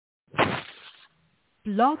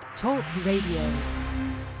Blog Talk Radio.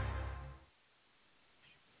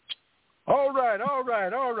 All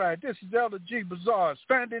right. This is Elder G. Bazaar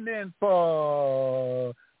standing in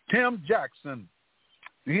for Tim Jackson.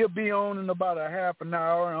 He'll be on in about a half an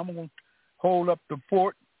hour. I'm going to hold up the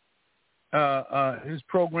fort, his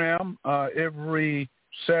program, every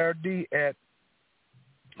Saturday at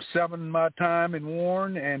 7 my time in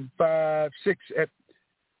Warren and 6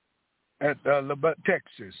 at Lubbock,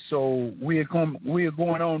 Texas. So we are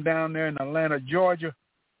going on down there in Atlanta, Georgia,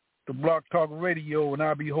 to Blog Talk Radio, and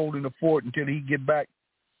I'll be holding the fort until he get back.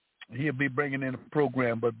 He'll be bringing in a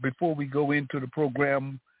program. But before we go into the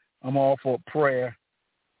program, I'm all for a prayer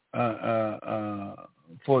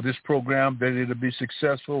for this program, that it'll be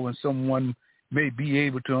successful and someone may be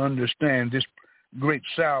able to understand this great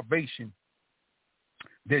salvation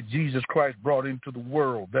that Jesus Christ brought into the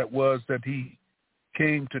world. That was that he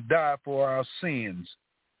came to die for our sins,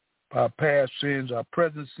 our past sins, our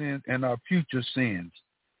present sins, and our future sins.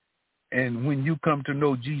 And when you come to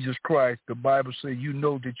know Jesus Christ, the Bible says you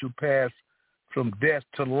know that you pass from death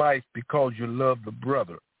to life because you love the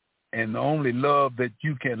brother. And the only love that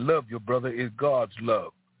you can love your brother is God's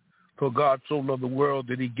love. For God so loved the world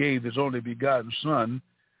that he gave his only begotten Son,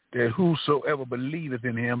 that whosoever believeth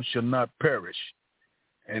in him shall not perish.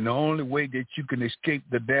 And the only way that you can escape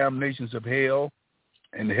the damnations of hell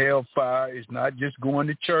and hellfire is not just going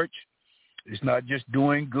to church. It's not just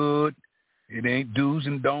doing good. It ain't do's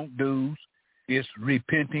and don't do's. It's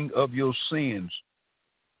repenting of your sins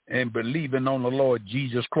and believing on the Lord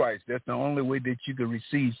Jesus Christ. That's the only way that you can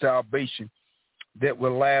receive salvation that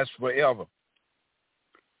will last forever.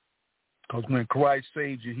 Because when Christ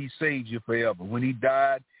saves you, he saves you forever. When he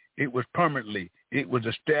died, it was permanently. It was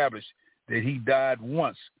established that he died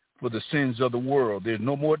once for the sins of the world. There's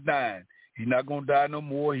no more dying. He's not going to die no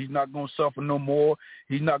more. He's not going to suffer no more.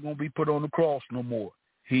 He's not going to be put on the cross no more.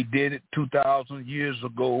 He did it 2,000 years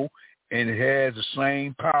ago, and it has the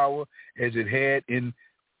same power as it had in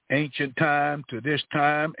ancient time to this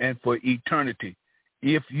time and for eternity.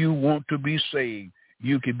 If you want to be saved,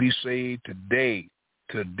 you can be saved today.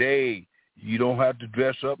 Today. You don't have to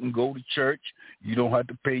dress up and go to church. You don't have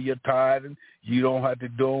to pay your tithing. You don't have to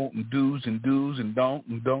do's and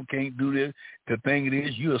don't can't do this. The thing it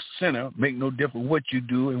is, you're a sinner. Make no difference what you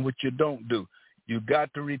do and what you don't do. You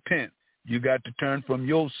got to repent. You got to turn from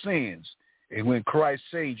your sins. And when Christ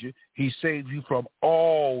saves you, he saves you from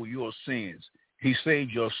all your sins. He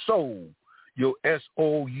saves your soul, your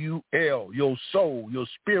S-O-U-L, your soul, your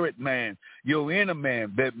spirit man, your inner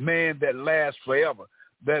man that lasts forever,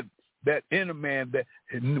 that inner man that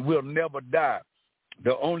will never die.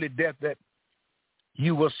 The only death that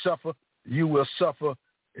you will suffer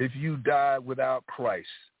if you die without Christ.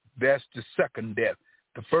 That's the second death.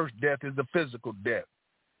 The first death is the physical death.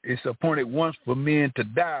 It's appointed once for men to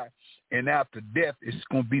die, and after death, it's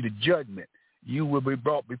going to be the judgment. You will be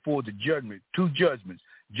brought before the judgment, two judgments,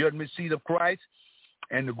 judgment seat of Christ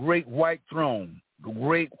and the great white throne, the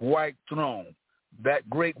great white throne. That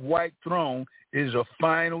great white throne is a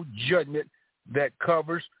final judgment that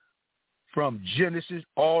covers from Genesis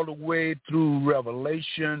all the way through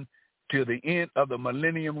Revelation to the end of the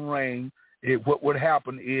millennium reign. What would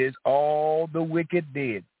happen is all the wicked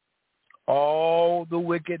dead. All the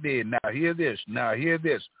wicked dead. Now hear this.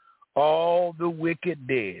 All the wicked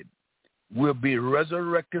dead will be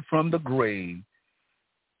resurrected from the grave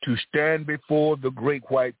to stand before the great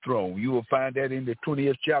white throne. You will find that in the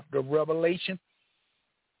 20th chapter of Revelation.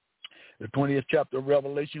 The 20th chapter of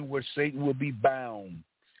Revelation, where Satan will be bound.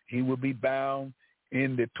 He will be bound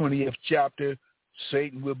in the 20th chapter.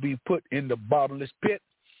 Satan will be put in the bottomless pit.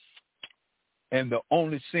 And the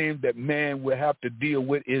only sin that man will have to deal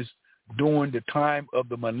with is during the time of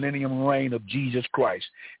the millennium reign of Jesus Christ.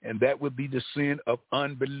 And that would be the sin of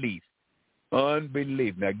unbelief.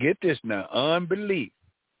 Unbelief. Now get this now. Unbelief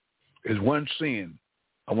is one sin.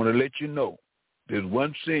 I want to let you know. There's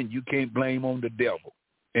one sin you can't blame on the devil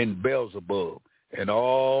and Beelzebub and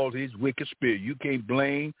all his wicked spirit. You can't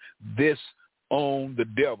blame this on the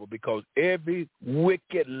devil, because every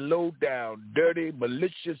wicked, low-down, dirty,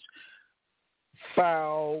 malicious,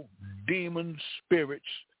 foul, demon spirits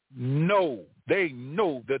know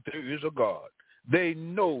that there is a God. They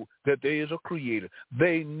know that there is a creator.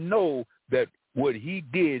 They know that what he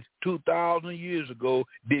did 2,000 years ago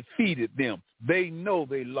defeated them. They know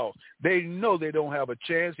they lost. They know they don't have a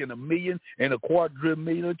chance in a million and a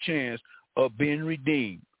quadrillion chance of being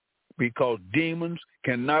redeemed, because demons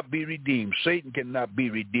cannot be redeemed. Satan cannot be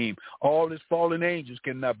redeemed. All his fallen angels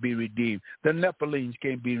cannot be redeemed. The Nephilims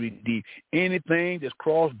can't be redeemed. Anything that's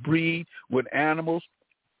crossbreed with animals,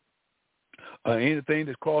 anything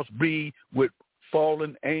that's crossbreed with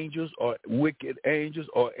fallen angels or wicked angels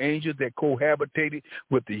or angels that cohabitated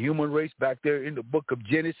with the human race back there in the book of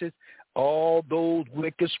Genesis, all those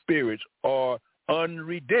wicked spirits are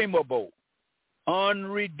unredeemable.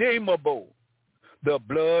 Unredeemable. The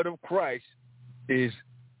blood of Christ is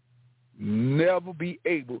never be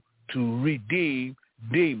able to redeem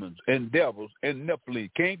demons and devils and Nephilim.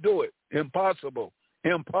 Can't do it. Impossible.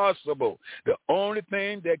 Impossible. The only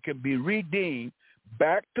thing that can be redeemed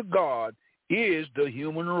back to God is the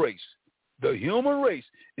human race. The human race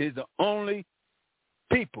is the only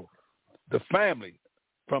people, the family,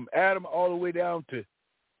 from Adam all the way down to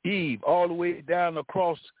Eve, all the way down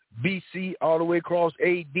across BC, all the way across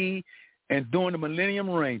AD, and during the millennium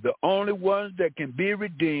reign. The only ones that can be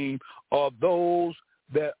redeemed are those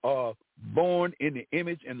that are born in the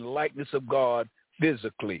image and likeness of God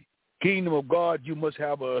physically. Kingdom of God, you must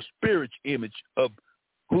have a spiritual image of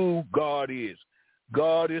who God is.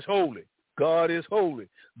 God is holy. God is holy.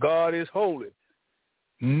 God is holy.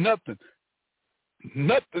 Nothing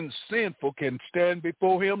sinful can stand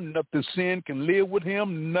before him. Nothing sin can live with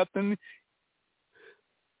him. Nothing.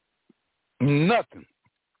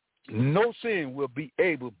 No sin will be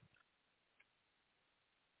able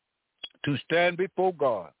to stand before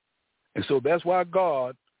God. And so that's why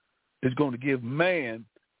God is going to give man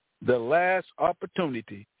the last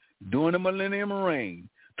opportunity during the millennium reign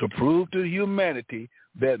to prove to humanity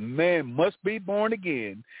that man must be born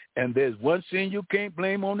again. And there's one sin you can't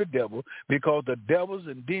blame on the devil, because the devils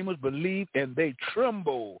and demons believe and they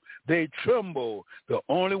tremble. They tremble. The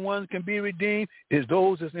only ones can be redeemed is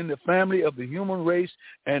those that's in the family of the human race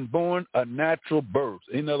and born a natural birth.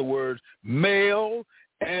 In other words, male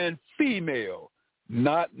and female,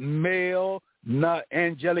 not male, not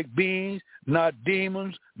angelic beings, not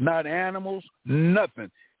demons, not animals,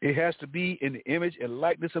 nothing. It has to be in the image and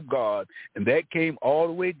likeness of God. And that came all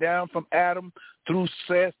the way down from Adam through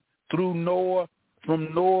Seth, through Noah,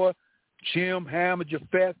 from Noah, Shem, Ham, and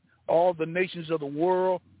Japheth. All the nations of the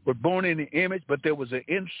world were born in the image, but there was an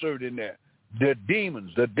insert in there. The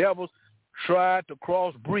demons, the devils, tried to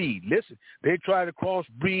crossbreed. Listen, they tried to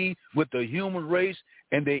crossbreed with the human race,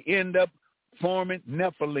 and they end up forming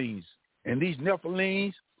Nephilims. And these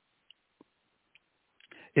Nephilims,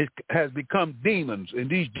 it has become demons, and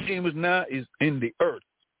these demons now is in the earth.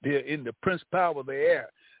 They're in the prince power of the air.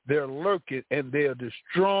 They're lurking, and they're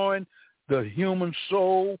destroying the human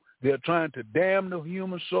soul. They're trying to damn the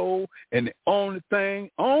human soul, and the only thing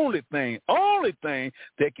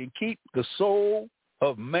that can keep the soul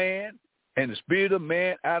of man and the spirit of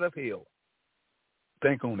man out of hell.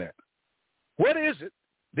 Think on that. What is it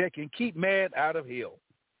that can keep man out of hell?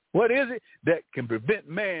 What is it that can prevent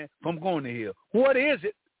man from going to hell? What is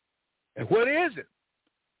it? And what is it?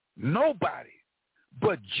 Nobody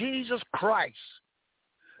but Jesus Christ.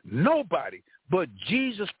 Nobody but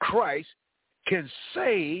Jesus Christ can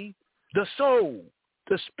save the soul,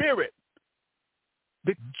 the spirit.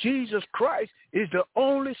 But Jesus Christ is the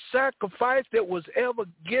only sacrifice that was ever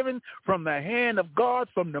given from the hand of God,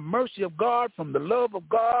 from the mercy of God, from the love of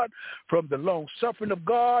God, from the long-suffering of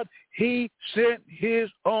God. He sent his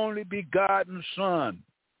only begotten Son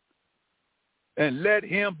and let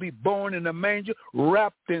him be born in a manger,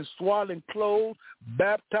 wrapped in swaddling clothes,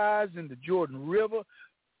 baptized in the Jordan River,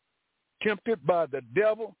 tempted by the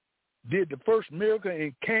devil, did the first miracle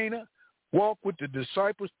in Cana, walked with the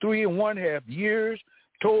disciples 3.5 years,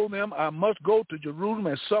 told them, I must go to Jerusalem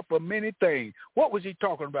and suffer many things. What was he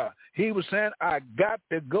talking about? He was saying, I got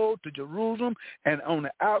to go to Jerusalem, and on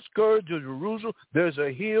the outskirts of Jerusalem, there's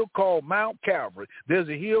a hill called Mount Calvary. There's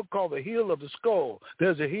a hill called the Hill of the Skull.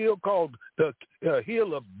 There's a hill called the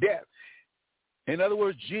Hill of Death. In other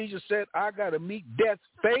words, Jesus said, I got to meet death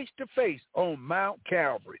face to face on Mount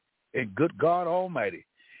Calvary. And good God Almighty,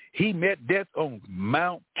 he met death on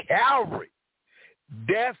Mount Calvary.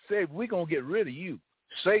 Death said, we're going to get rid of you.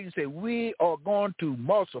 Satan said, we are going to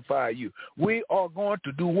emulsify you. We are going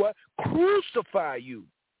to do what? Crucify you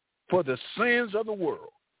for the sins of the world.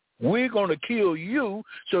 We're going to kill you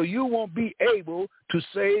so you won't be able to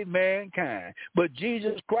save mankind. But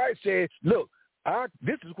Jesus Christ said, look,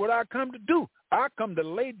 this is what I come to do. I come to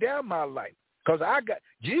lay down my life. Because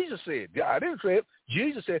Jesus said, I didn't say it.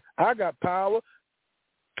 Jesus said, I got power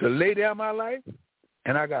to lay down my life,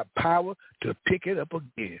 and I got power to pick it up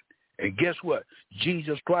again. And guess what?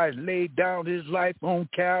 Jesus Christ laid down his life on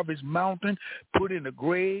Calvary's mountain, put in the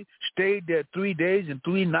grave, stayed there 3 days and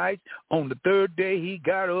 3 nights. On the third day, he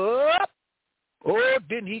got up. Oh,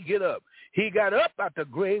 didn't he get up? He got up out the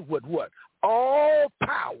grave with what? All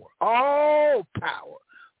power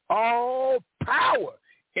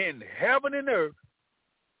in heaven and earth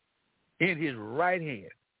in his right hand.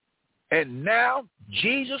 And now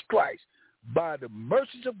Jesus Christ, by the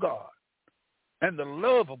mercies of God and the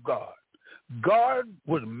love of God, God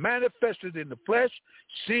was manifested in the flesh,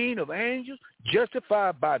 seen of angels,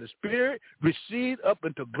 justified by the Spirit, received up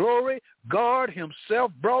into glory. God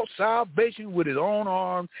himself brought salvation with his own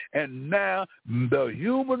arm, and now the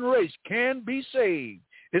human race can be saved.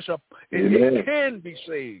 It can be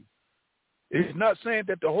saved. It's not saying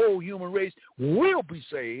that the whole human race will be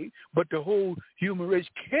saved, but the whole human race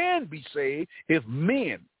can be saved if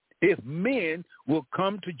men will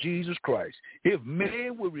come to Jesus Christ, if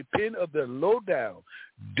men will repent of their low down,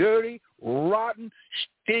 dirty, rotten,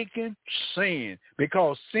 stinking sin,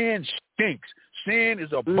 because sin stinks. Sin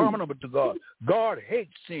is abominable to God. God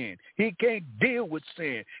hates sin. He can't deal with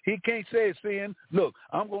sin. He can't say, sin, look,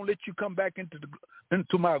 I'm going to let you come back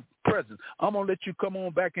into my presence. I'm going to let you come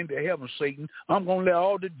on back into heaven, Satan. I'm going to let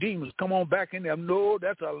all the demons come on back in there. No,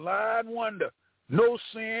 that's a lying wonder. No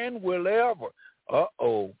sin will ever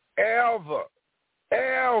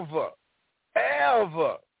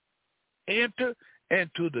enter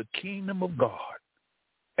into the kingdom of God.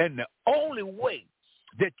 And the only way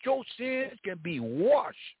that your sins can be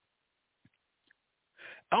washed,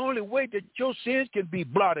 the only way that your sins can be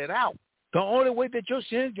blotted out, the only way that your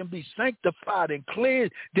sins can be sanctified and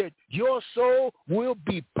cleansed, that your soul will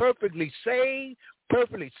be perfectly saved,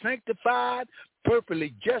 perfectly sanctified,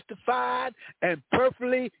 perfectly justified, and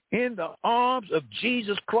perfectly in the arms of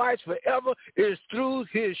Jesus Christ forever, is through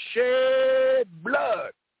his shed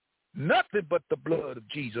blood. Nothing but the blood of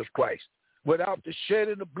Jesus Christ. Without the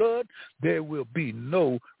shedding of blood, there will be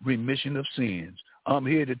no remission of sins. I'm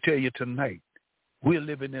here to tell you tonight, we're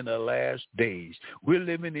living in the last days. We're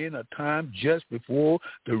living in a time just before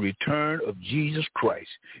the return of Jesus Christ.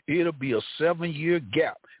 It'll be a 7-year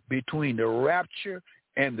gap between the rapture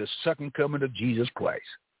and the second coming of Jesus Christ.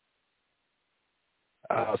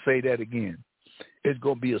 I'll say that again. It's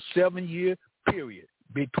going to be a 7-year period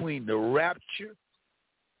between the rapture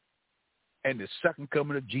and the second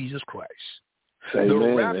coming of Jesus Christ. Amen, the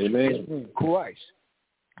rapture amen. is when Christ.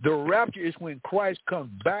 The rapture is when Christ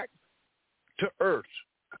comes back to earth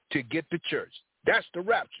to get the church. That's the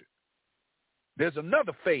rapture. There's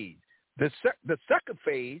another phase. The second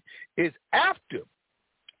phase is after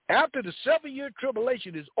the 7-year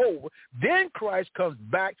tribulation is over, then Christ comes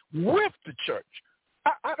back with the church.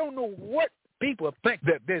 I don't know what people think,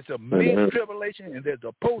 that there's a mid-tribulation and there's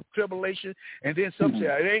a post-tribulation, and then some say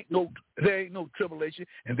there ain't no tribulation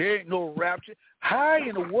and there ain't no rapture. How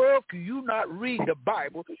in the world can you not read the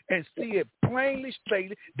Bible and see it plainly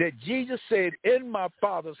stated that Jesus said, in my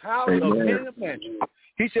Father's house are many mansions?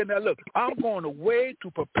 He said, now look, I'm going away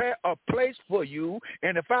to prepare a place for you,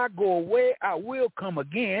 and if I go away, I will come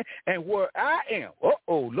again, and where I am,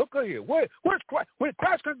 look at here. Where's Christ? When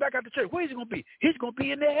Christ comes back out to church, where is he going to be? He's going to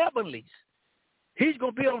be in the heavenlies. He's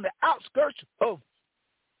going to be on the outskirts of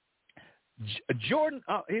Jordan.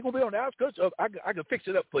 He's going to be on the outskirts of, I can fix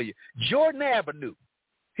it up for you, Jordan Avenue.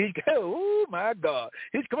 Oh, my God.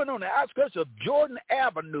 He's coming on the outskirts of Jordan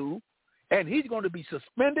Avenue, and he's going to be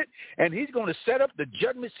suspended, and he's going to set up the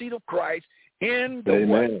judgment seat of Christ in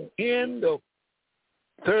the in the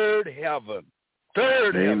third heaven.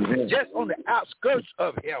 Third heaven, just on the outskirts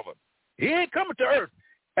of heaven. He ain't coming to earth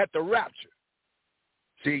at the rapture.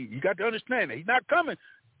 See, you got to understand that. He's not coming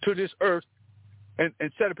to this earth and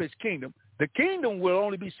set up his kingdom. The kingdom will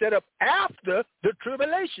only be set up after the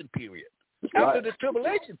tribulation period. After the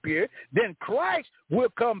tribulation period, then Christ will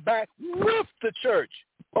come back with the church.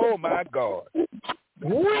 Oh, my God.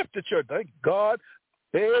 With the church. Thank God.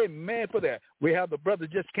 Amen for that. We have the brother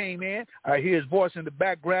just came in. I hear his voice in the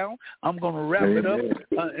background. I'm going to wrap it up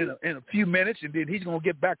in a few minutes, and then he's going to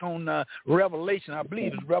get back on Revelation. I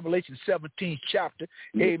believe it's Revelation 17th chapter.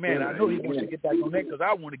 Amen. I know he wants to get back on that because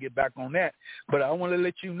I want to get back on that. But I want to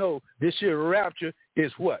let you know this here rapture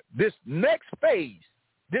is what? This next phase,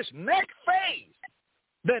 the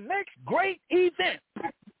next great event.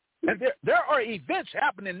 And there are events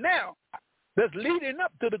happening now that's leading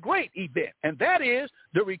up to the great event, and that is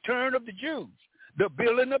the return of the Jews, the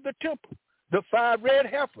building of the temple, the 5 red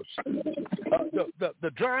heifers,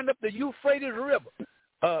 the drying up the Euphrates River,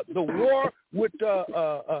 the war with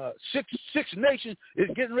 6 nations is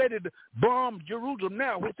getting ready to bomb Jerusalem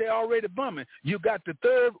now, which they're already bombing. You got the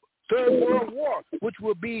third World War, which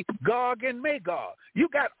will be Gog and Magog. You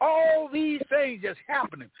got all these things that's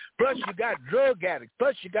happening. Plus you got drug addicts.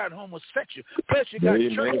 Plus you got homosexuals. Plus you got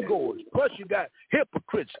churchgoers. Plus you got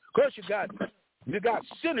hypocrites. Plus you got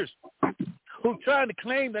sinners who's trying to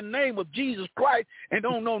claim the name of Jesus Christ and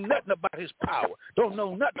don't know nothing about his power, don't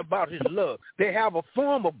know nothing about his love. They have a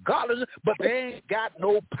form of godliness, but they ain't got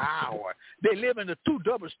no power. They live in a two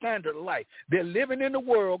double standard life. They're living in the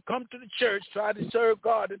world, come to the church, try to serve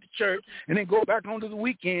God at the church, and then go back onto the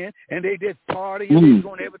weekend, and they just party, and they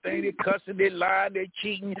doing everything. They cussing, they lying, they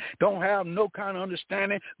cheating, don't have no kind of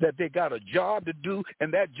understanding that they got a job to do,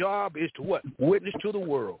 and that job is to what? Witness to the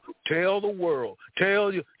world. Tell the world.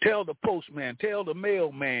 Tell the postman. Tell the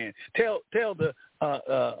mailman. Tell the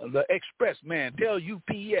express man. Tell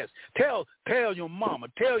UPS. Tell your mama.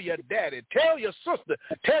 Tell your daddy. Tell your sister.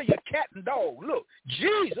 Tell your cat and dog. Look,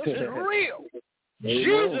 Jesus is real.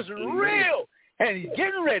 Jesus is real, and he's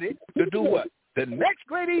getting ready to do what? The next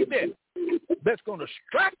great event that's going to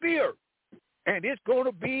strike the earth, and it's going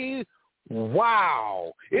to be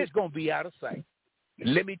wow. It's going to be out of sight.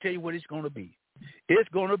 Let me tell you what it's going to be. It's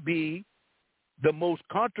going to be the most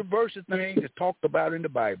controversial thing that's talked about in the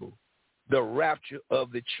Bible, the rapture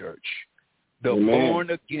of the church, the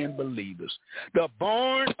born-again believers. The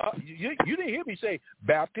you didn't hear me say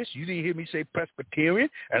Baptist. You didn't hear me say Presbyterian,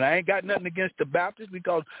 and I ain't got nothing against the Baptists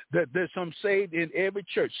because there's some saved in every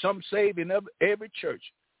church, some saved in every church.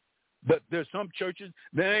 But there's some churches,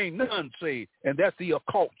 there ain't none saved, and that's the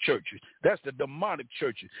occult churches. That's the demonic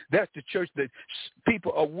churches. That's the church that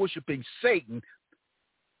people are worshiping Satan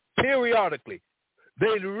periodically.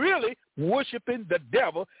 They're really worshiping the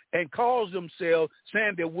devil and calls themselves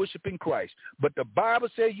saying they're worshiping Christ. But the Bible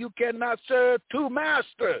says you cannot serve two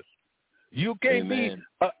masters. You can't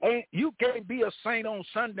be a saint on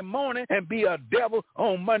Sunday morning and be a devil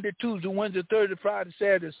on Monday, Tuesday, Wednesday, Thursday, Friday,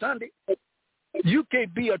 Saturday, Sunday. You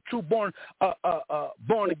can't be a true born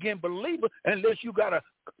again believer unless you got a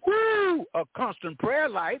constant prayer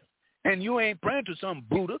life, and you ain't praying to some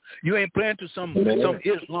Buddha, you ain't praying to some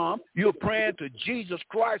Islam. You're praying to Jesus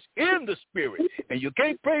Christ in the Spirit, and you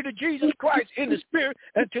can't pray to Jesus Christ in the Spirit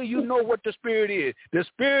until you know what the Spirit is. The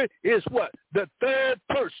Spirit is what? The third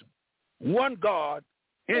person, one God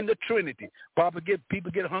in the Trinity.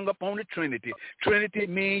 People get hung up on the Trinity. Trinity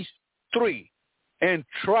means three. And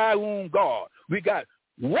triune God. We got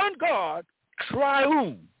one God,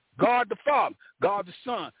 triune. God the Father, God the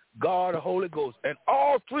Son, God the Holy Ghost. And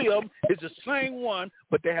all three of them is the same one,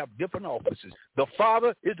 but they have different offices. The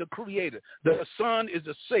Father is the creator. The Son is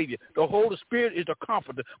the Savior. The Holy Spirit is the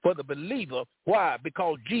comforter for the believer. Why?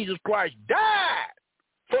 Because Jesus Christ died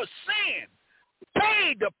for sin.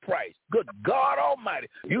 Paid the price. Good God Almighty.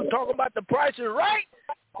 You talking about the price is right?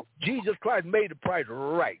 Jesus Christ made the price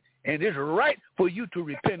right. And it's right for you to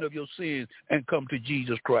repent of your sins and come to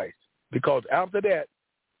Jesus Christ. Because after that,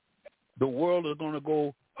 the world is going to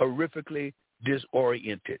go horrifically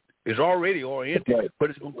disoriented. It's already oriented,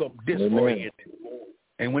 but it's going to come disoriented.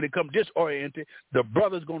 And when it comes disoriented, the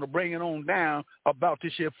brother's going to bring it on down about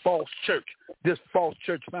this here false church. This false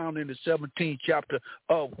church found in the 17th chapter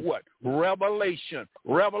of what? Revelation.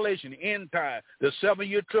 Revelation, end time. The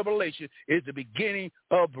 7-year tribulation is the beginning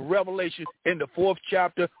of Revelation in the 4th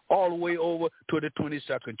chapter all the way over to the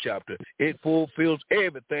 22nd chapter. It fulfills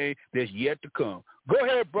everything that's yet to come. Go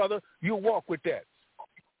ahead, brother. You walk with that.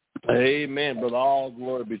 Amen, brother. All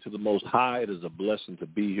glory be to the Most High. It is a blessing to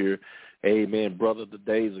be here. Amen, brother. The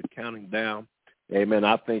days are counting down. Amen.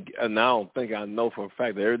 I don't think I know for a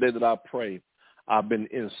fact that every day that I pray, I've been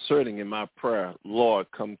inserting in my prayer, Lord,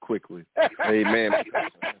 come quickly. Amen.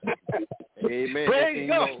 Amen. Praise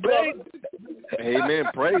God. Amen.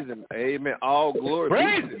 Praise him. Amen. All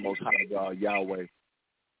glory be to the Most High God, Yahweh.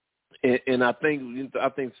 And I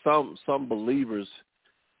think some believers,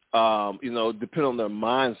 depend on their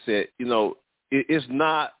mindset, it's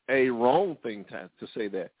not a wrong thing to say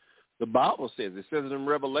that. The Bible says it in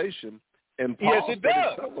Revelation, and Paul said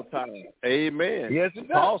it several times. Amen. Yes, it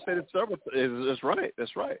does. Paul said it several times.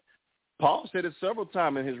 That's right. Paul said it several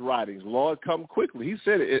times in his writings. Lord, come quickly. He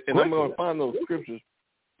said it, and I'm going to find those scriptures.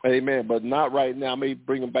 Amen. But not right now. I may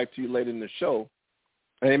bring them back to you later in the show.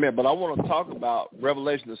 Amen. But I want to talk about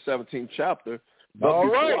Revelation, the 17th chapter. All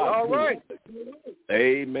right.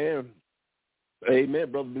 Amen.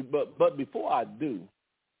 Amen, brother. But before I do,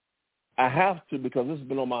 I have to, because this has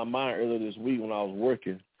been on my mind earlier this week when I was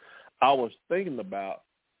working. I was thinking about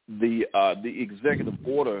the executive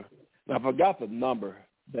order, and I forgot the number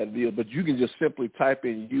that it is, but you can just simply type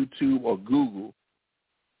in YouTube or Google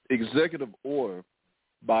executive order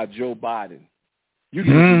by Joe Biden. You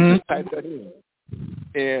can just type that in,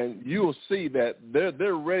 and you will see that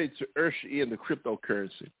they're ready to usher in the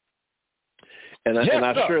cryptocurrency. And I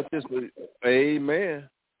shared this with, amen.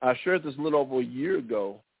 I shared this a little over a year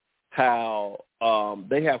ago, how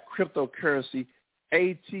they have cryptocurrency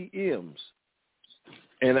ATMs.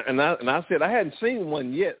 And I said I hadn't seen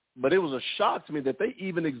one yet, but it was a shock to me that they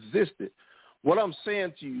even existed. What I'm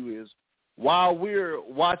saying to you is, while we're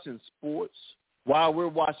watching sports, while we're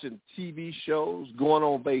watching TV shows, going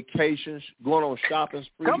on vacations, going on shopping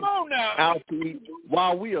sprees, come on now, out to eat,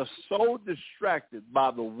 while we are so distracted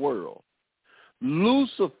by the world,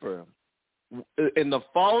 Lucifer and the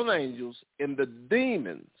fallen angels and the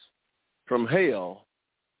demons from hell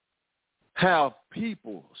have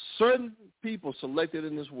people, certain people selected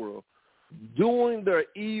in this world, doing their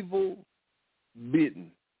evil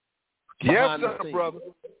bidding. Yes, sir, brother.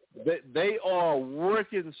 They are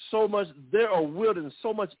working so much. They are wielding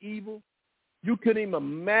so much evil. You couldn't even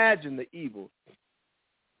imagine the evil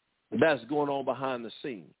that's going on behind the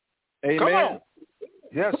scenes. Amen. Come on.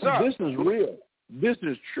 Yes, sir. This is real. This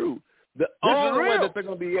is true. The only way that they're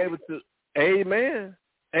going to be able to, amen,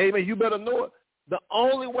 you better know it. The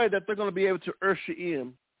only way that they're going to be able to usher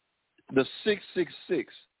in the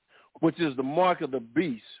 666, which is the mark of the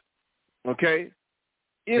beast, okay,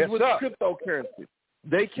 is with cryptocurrency.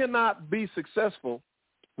 They cannot be successful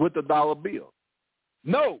with the dollar bill.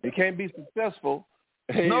 No. They can't be successful,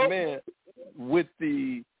 amen, with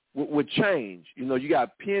change. You know, you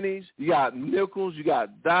got pennies, you got nickels, you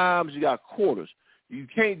got dimes, you got quarters. You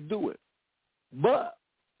can't do it. But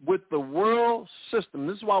with the world system,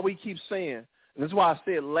 this is why we keep saying, and this is why I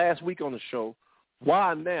said last week on the show,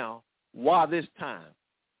 why now? Why this time?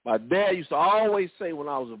 My dad used to always say when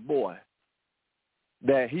I was a boy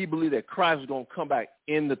that he believed that Christ was going to come back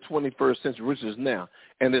in the 21st century, which is now,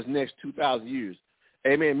 and this next 2,000 years.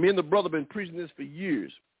 Amen. Me and the brother have been preaching this for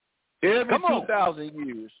years. Every 2,000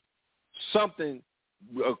 years, something,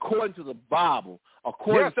 according to the Bible,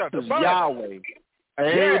 according to Yahweh,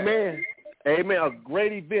 amen, amen, a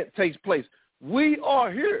great event takes place. We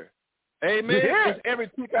are here. Amen. Yeah. It's every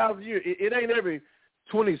 2,000 years. It ain't every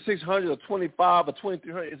 2,600 or 25 or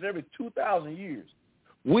 2,300. It's every 2,000 years.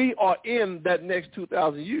 We are in that next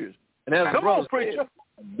 2,000 years. And as the brother said,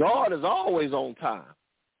 God is always on time.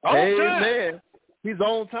 Amen. He's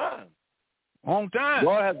on time. On time.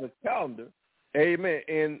 God has a calendar. Amen.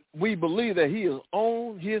 And we believe that he is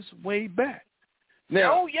on his way back.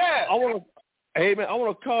 Now, I want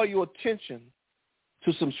to call your attention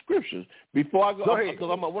to some scriptures before I go ahead, because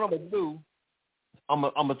what I'm going to do, I'm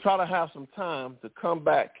going to try to have some time to come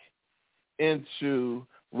back into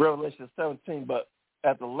Revelation 17, but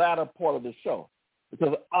at the latter part of the show,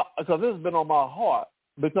 because this has been on my heart,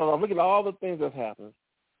 because I'm looking at all the things that's happened,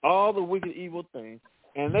 all the wicked, evil things,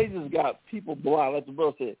 and they just got people blind. Like the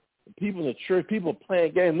brother said, people in the church, people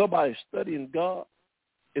playing games, nobody's studying God.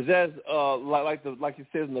 Is that like it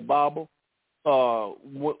says in the Bible?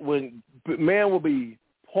 When man will be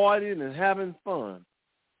partying and having fun,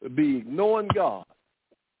 be ignoring God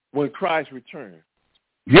when Christ returns.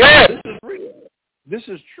 Yes. This is real. This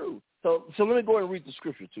is true. So let me go ahead and read the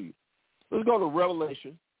scripture to you. Let's go to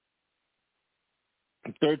Revelation,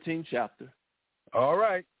 13th chapter. All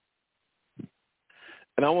right.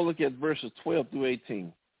 And I want to look at verses 12 through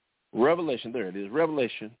 18. Revelation, there it is.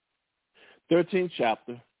 Revelation, 13th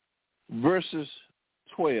chapter, verses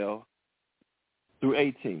 12 through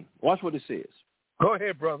 18. Watch what it says. Go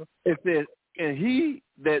ahead, brother. It says, and he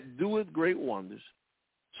that doeth great wonders,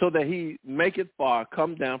 so that he maketh fire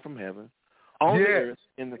come down from heaven on the earth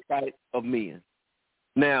in the sight of men.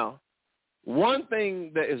 Now, one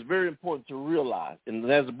thing that is very important to realize, and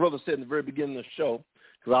as the brother said in the very beginning of the show,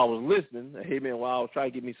 because I was listening, amen, while I was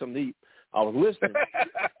trying to get me something to eat, I was listening,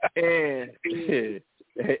 and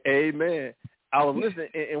amen, I was listening,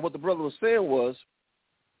 and what the brother was saying was,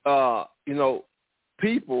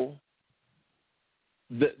 people,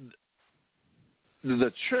 the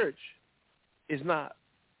church is not,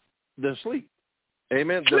 they're asleep.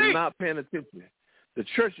 Amen. Sleep. They're not paying attention. The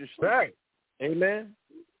church is asleep. Right. Amen.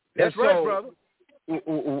 That's right, brother.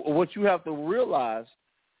 What you have to realize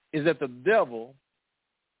is that the devil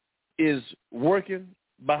is working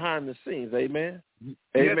behind the scenes. Amen. Yes,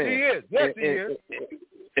 Amen. he is. Yes, he is.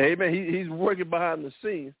 Amen. He's working behind the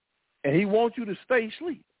scenes, and he wants you to stay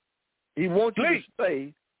asleep. He wants you to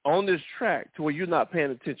stay on this track to where you're not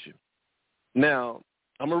paying attention. Now,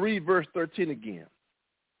 I'm going to read verse 13 again.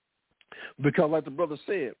 Because like the brother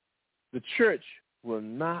said, the church will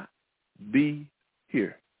not be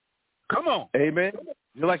here. Come on. Amen.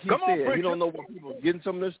 Just like he said, you don't know where people are getting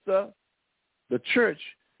some of this stuff. The church,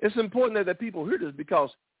 it's important that people hear this because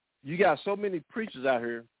you got so many preachers out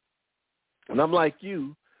here, and I'm like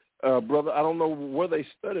you, brother, I don't know where they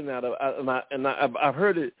studying out of, I've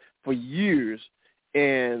heard it for years,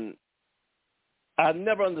 and I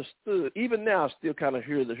never understood. Even now, I still kind of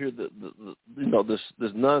hear the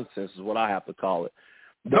this nonsense is what I have to call it.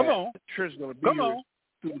 Come on, the church is going to be here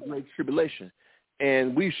through the Great Tribulation.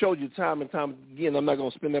 And we showed you time and time again. I'm not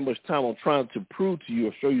going to spend that much time on trying to prove to you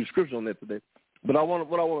or show you scripture on that today. But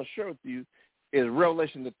what I want to share with you is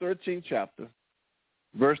Revelation, the 13th chapter,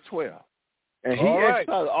 verse 12. And he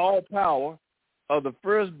exercised all power of the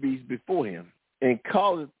first beast before him, and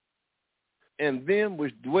called it, and them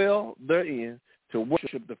which dwell therein, to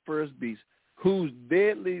worship the first beast, whose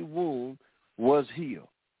deadly wound was healed.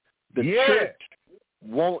 The church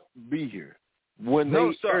won't be here when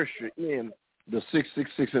they usher in the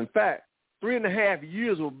 666. In fact, 3.5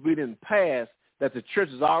 years will be in past that the church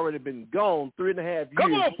has already been gone. 3.5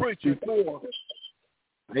 years before,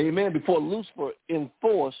 amen, before Lucifer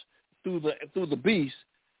enforced through the beast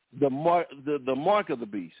the mark of the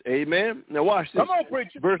beast. Amen. Now watch this. Come on,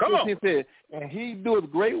 preacher. Verse 15 says, and he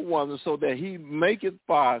doeth great wonders, so that he maketh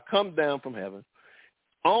fire come down from heaven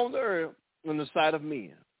on the earth in the sight of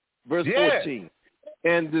men. Verse 14,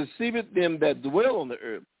 and deceiveth them that dwell on the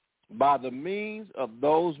earth by the means of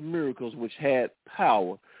those miracles which had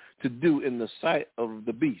power to do in the sight of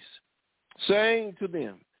the beast, saying to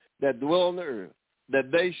them that dwell on the earth,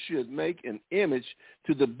 that they should make an image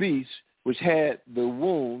to the beast which had the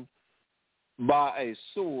wound by a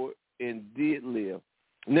sword and did live.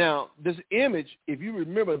 Now, this image, if you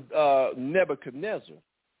remember Nebuchadnezzar,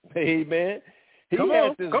 amen, he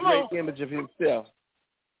had this great image of himself.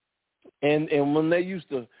 And when they used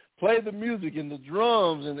to play the music and the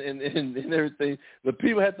drums and everything, the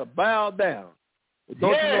people had to bow down.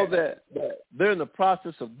 Don't you know that they're in the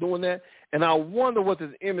process of doing that? And I wonder what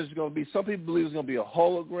this image is going to be. Some people believe it's going to be a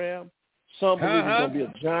hologram. Some believe it's going to be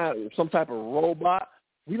a giant, some type of robot.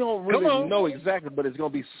 We don't really know exactly, but it's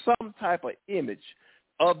going to be some type of image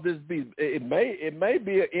of this beast. It may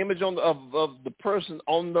be an image of the person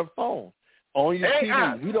on their phone, on your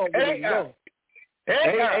TV. We don't really know.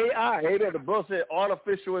 AI, amen. The brother said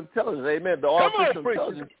artificial intelligence, amen. The artificial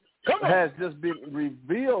intelligence has just been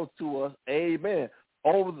revealed to us, amen,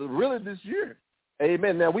 over this year,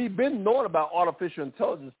 amen. Now, we've been knowing about artificial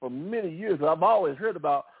intelligence for many years. I've always heard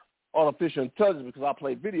about artificial intelligence because I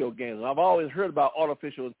play video games. And I've always heard about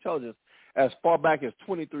artificial intelligence as far back as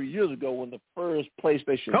 23 years ago when the first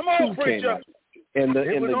PlayStation 2 came out. And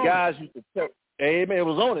the guys used to tell, amen, it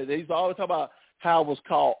was on it. They used to always talk about how it was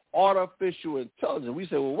called artificial intelligence. We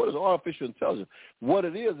say, well, what is artificial intelligence? What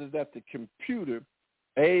it is that the computer,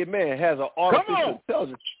 amen, has an artificial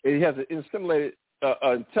intelligence. It has an simulated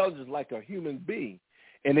intelligence like a human being.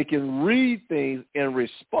 And it can read things and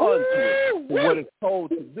respond to it, to what it's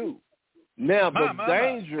told to do. Now, the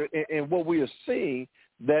danger in what we are seeing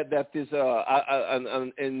that this,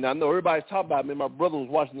 and I know everybody's talking about it. My brother was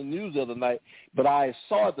watching the news the other night, but I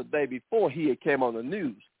saw it the day before he had came on the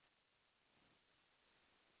news.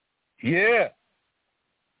 Yeah.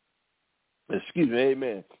 Excuse me,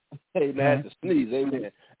 amen. Amen. I had to sneeze,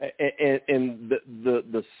 amen. And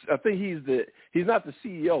the I think he's not the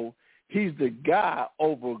CEO. He's the guy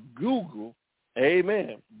over Google,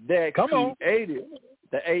 amen, that created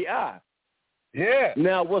the AI. Yeah.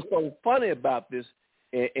 Now, what's so funny about this,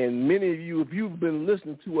 and many of you, if you've been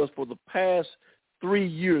listening to us for the past 3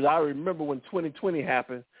 years, I remember when 2020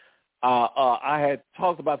 happened, I had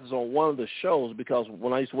talked about this on one of the shows because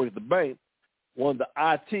when I used to work at the bank, one of the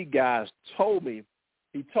IT guys told me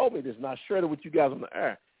this, and I shared it with you guys on the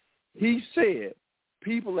air. He said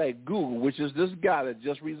people at Google, which is this guy that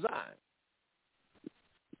just resigned,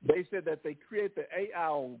 they said that they created the AI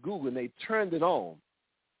on Google and they turned it on.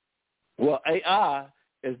 Well, AI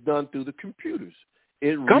is done through the computers.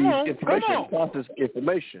 It reads information, processes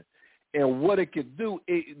information. And what it could do,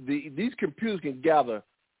 these computers can gather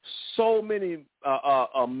so many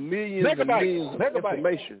millions and millions of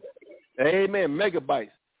information. Amen, megabytes.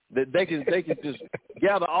 That they can just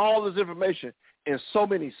gather all this information in so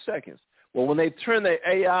many seconds. Well, when they turned their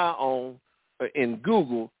AI on in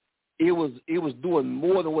Google, it was doing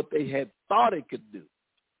more than what they had thought it could do.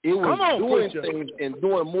 It was doing things and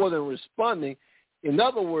doing more than responding. In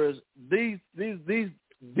other words, these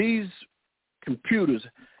computers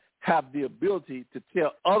have the ability to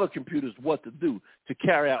tell other computers what to do, to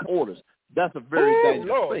carry out orders. That's a very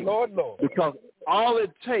dangerous thing. Lord. Because all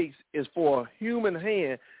it takes is for a human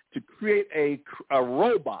hand to create a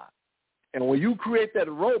robot. And when you create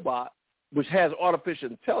that robot, which has artificial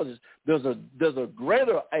intelligence, there's a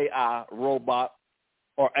greater AI robot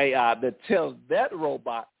or AI that tells that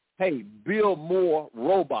robot, hey, build more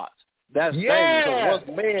robots. That's dangerous. So once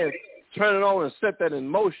man turn it on and set that in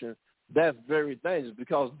motion, that's very dangerous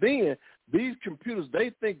because then these computers,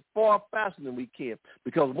 they think far faster than we can.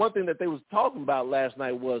 Because one thing that they was talking about last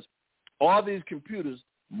night was, are these computers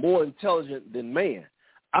more intelligent than man?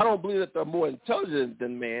 I don't believe that they're more intelligent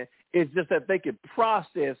than man. It's just that they can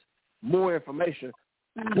process more information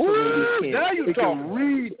faster than we can. They can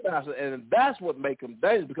read faster, and that's what makes them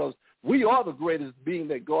dangerous, because we are the greatest being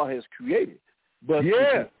that God has created. But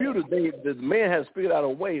the computer, the man has figured out a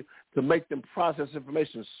way to make them process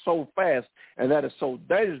information so fast, and that is so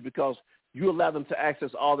dangerous because you allow them to access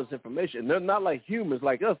all this information. They're not like humans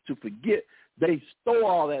like us to forget. They store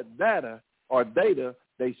all that data or data.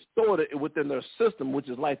 They store it within their system, which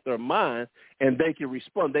is like their mind, and they can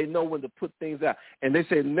respond. They know when to put things out. And they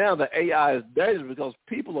say now the AI is dangerous because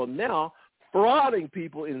people are now frauding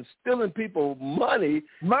people and stealing people money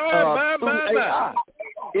through AI.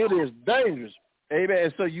 It is dangerous. Amen.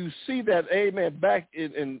 And so you see that, amen, back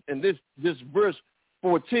in this verse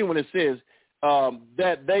 14 when it says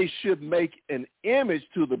that they should make an image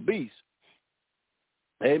to the beast.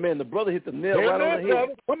 Amen. The brother hit the nail right on the head.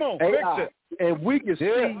 Come on, AI. fix it. And we can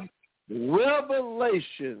see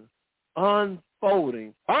revelation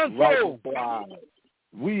unfolding. Right before our eyes.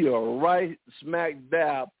 We are right smack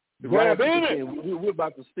dab. We're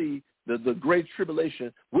about to see the great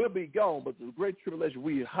tribulation. We'll be gone, but the great tribulation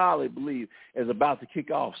we highly believe is about to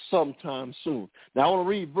kick off sometime soon. Now, I want to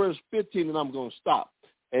read verse 15, and I'm going to stop.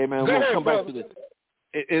 Amen. We're going to come back to this.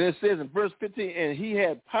 And it says in verse 15, and he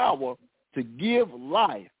had power to give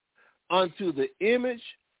life unto the image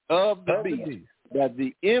of the beast, that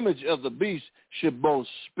the image of the beast should both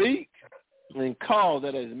speak and call,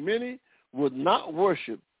 that as many would not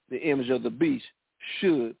worship the image of the beast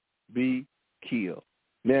should be killed.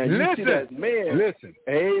 Now, you see that man,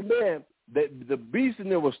 amen, that the beast in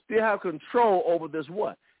there will still have control over this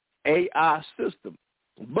what? AI system.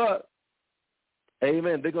 But,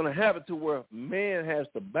 amen, they're going to have it to where man has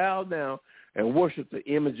to bow down and worship the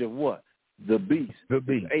image of what? The beast. The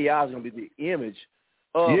beast. AI is going to be the image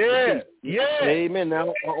of the beast. Yeah. Amen.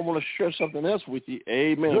 Now, I want to share something else with you.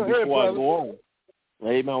 Amen. Before I go on.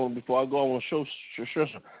 Amen. Before I go, I want to share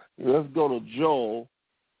something. Let's go to Joel,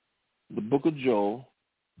 the book of Joel.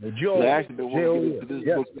 Joel. Actually, they want to get into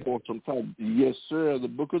this book for some time. Yes, sir. The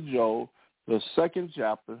book of Joel, the 2nd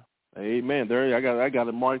chapter. Amen. There, I got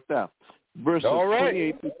it marked out. Verses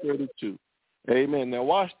 28 to 32. Amen. Now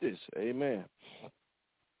watch this. Amen.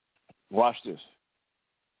 Watch this.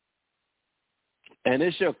 And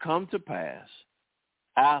it shall come to pass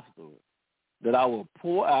afterward that I will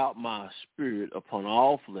pour out my spirit upon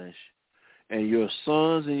all flesh, and your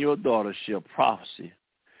sons and your daughters shall prophesy.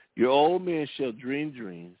 Your old men shall dream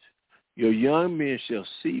dreams. Your young men shall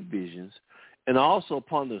see visions. And also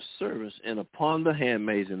upon the servants and upon the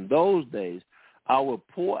handmaids in those days I will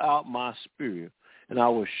pour out my spirit, and I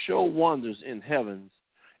will show wonders in heavens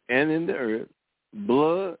and in the earth,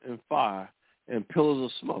 blood and fire and pillars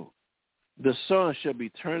of smoke. The sun shall be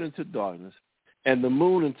turned into darkness and the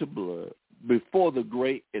moon into blood before the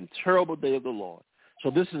great and terrible day of the Lord.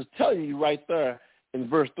 So this is telling you right there in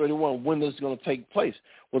verse 31 when this is going to take place.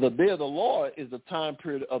 Well, the day of the Lord is the time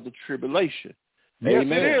period of the tribulation. Yes,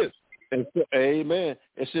 amen. It is. And so, amen.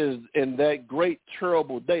 It says in that great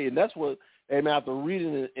terrible day. And that's what, amen, after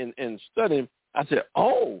reading and studying, I said,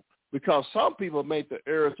 oh, because some people make the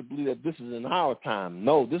error to believe that this is in our time.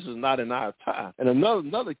 No, this is not in our time. And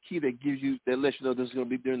another key that gives you, that lets you know this is going to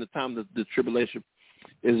be during the time of the tribulation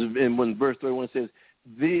is in when verse 31 says,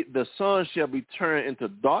 the sun shall be turned into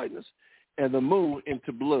darkness and the moon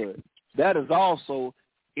into blood. That is also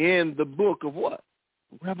in the book of what?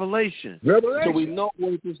 Revelation. So we know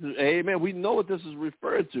what this is. Amen. We know what this is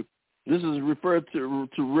referred to. This is referred to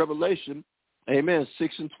Revelation. Amen.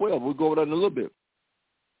 6 and 12. We'll go over that in a little bit.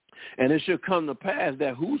 And it shall come to pass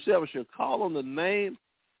that whosoever shall call on the name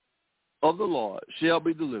of the Lord shall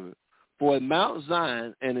be delivered. For in Mount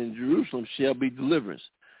Zion and in Jerusalem shall be deliverance,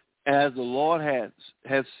 as the Lord has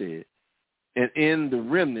said, and in the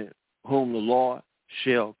remnant whom the Lord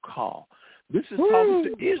shall call. This is talking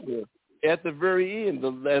to Israel at the very end,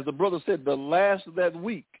 as the brother said, the last of that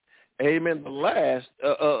week. Amen. The last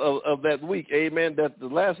of that week. Amen. That the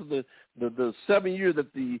last of the 7 years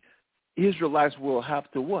that the Israelites will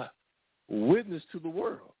have to what? Witness to the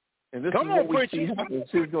world. And this is what we see happening.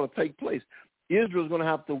 This is going to take place. Israel's going to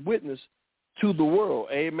have to witness to the world.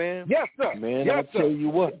 Amen. Yes, sir. Man, I tell you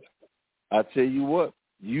what.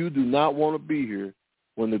 You do not want to be here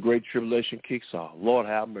when the Great Tribulation kicks off. Lord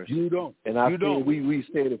have mercy. You don't. And I think we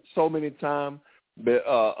said it so many times but,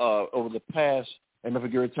 over the past, and if I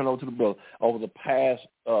get turn over to the brother, over the past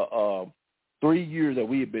 3 years that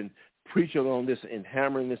we have been preaching on this and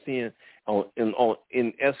hammering this in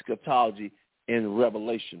eschatology and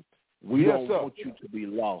Revelation. We don't want you to be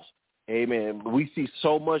lost. Amen. We see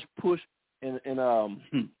so much push in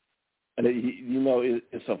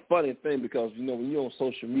It's a funny thing because, when you're on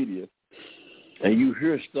social media and you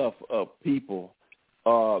hear stuff of people,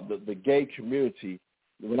 the gay community,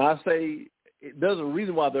 when I say there's a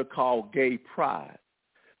reason why they're called gay pride.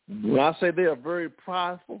 When I say they are very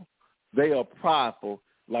prideful, they are prideful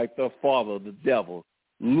like their father, the devil.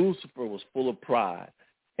 Lucifer was full of pride.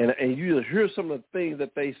 And you just hear some of the things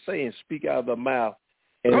that they say and speak out of their mouth,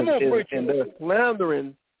 and they're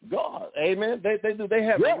slandering God. Amen. They do. They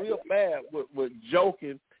have it real bad with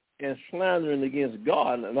joking and slandering against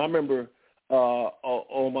God. And I remember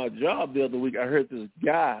on my job the other week, I heard this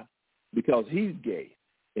guy, because he's gay,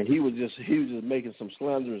 and he was just making some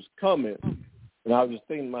slanderous comments. And I was just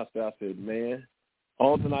thinking to myself, I said, man,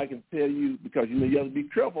 all thing I can tell you, because you have to be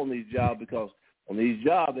careful on these jobs, because on these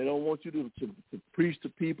jobs they don't want you to preach to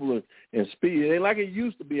people and speak. It ain't like it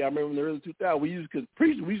used to be. I remember in the early 2000s, we used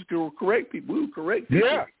to correct people. We would correct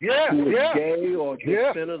people who were gay or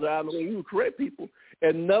sinners out of the way. We would correct people,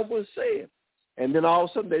 and nothing was said. And then all of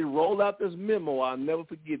a sudden they rolled out this memo, I'll never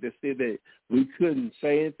forget, that said that we couldn't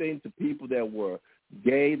say anything to people that were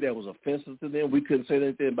gay that was offensive to them. We couldn't say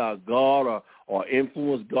anything about God or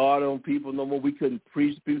influence God on people no more. We couldn't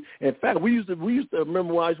preach to people. In fact, we used to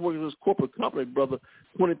remember when I was working in this corporate company, brother,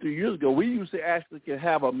 23 years ago, we used to actually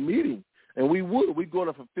have a meeting, and we'd go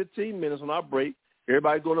there for 15 minutes on our break.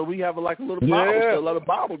 Everybody go there. We have like a little Bible, a lot of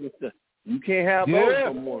Bible stuff. You can't have those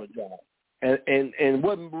no more on a job. And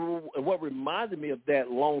what reminded me of that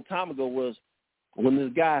a long time ago was when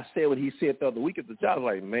this guy said what he said the other week at the job. I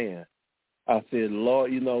was like, man, I said,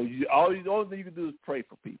 Lord, the only thing you can do is pray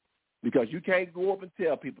for people, because you can't go up and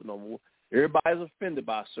tell people no more. Everybody's offended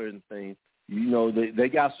by certain things. They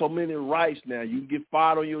got so many rights now. You can get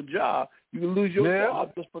fired on your job. You can lose your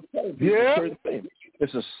job just for telling people certain things.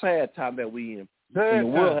 It's a sad time that we in. And the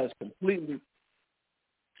world has completely,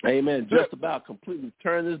 just about completely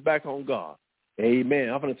turned this back on God. Amen.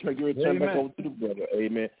 I'm going to turn back over to the brother.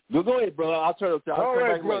 Amen. Go ahead, brother. I'll turn it to you.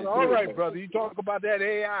 All right, brother. You talk about that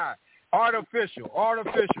AI. Artificial,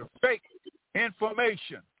 fake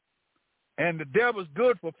information. And the devil's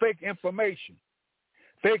good for fake information.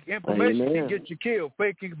 Fake information can get you killed.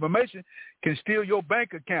 Fake information can steal your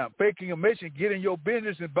bank account. Fake information can get in your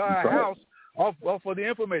business and buy a house off of the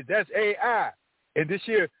information. That's AI. And this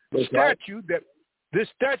statue that this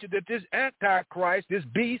Antichrist, this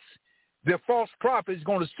beast, the false prophet is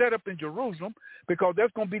going to set up in Jerusalem, because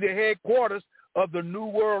that's going to be the headquarters of the New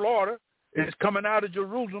World Order. It's coming out of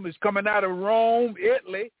Jerusalem. It's coming out of Rome,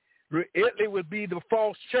 Italy. Italy would be the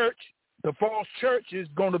false church. The false church is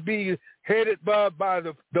going to be headed by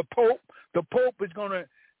the Pope. The Pope is going to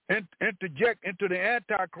interject into the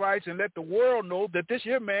Antichrist and let the world know that this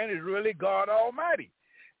here man is really God Almighty.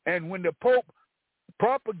 And when the Pope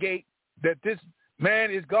propagate that this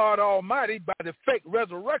man is God Almighty by the fake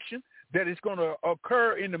resurrection that is going to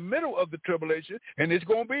occur in the middle of the tribulation, and it's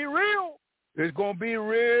going to be real. It's going to be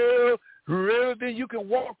real than you can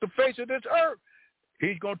walk the face of this earth.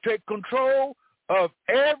 He's going to take control of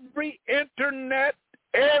every internet,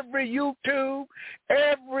 every YouTube,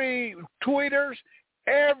 every Twitters,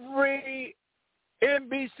 every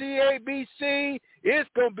NBC, ABC. It's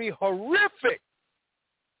going to be horrific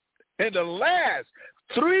in the last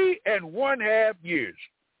 3.5 years.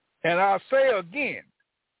 And I'll say again,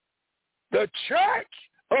 the church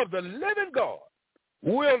of the living God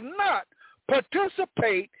will not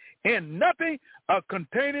participate in nothing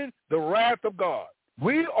containing the wrath of God.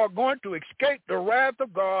 We are going to escape the wrath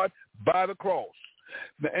of God by the cross.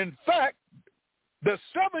 In fact, the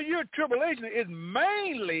 7-year tribulation is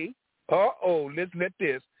mainly, listen at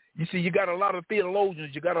this. You see, you got a lot of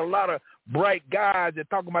theologians, you got a lot of bright guys that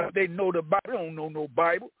talking about they know the Bible. They don't know no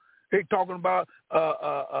Bible. They talking about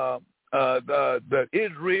the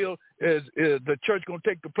Israel is the church going to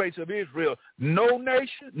take the place of Israel. No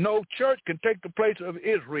nation, no church can take the place of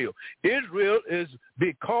Israel. Israel is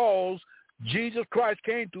because Jesus Christ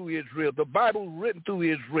came through Israel. The Bible was written through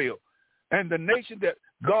Israel. And the nation that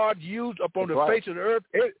God used upon the face of the earth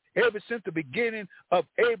ever since the beginning of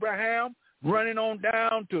Abraham, running on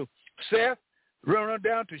down to Seth, running on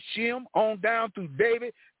down to Shem, on down to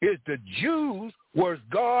David, is the Jews was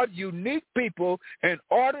God's unique people in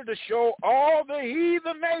order to show all the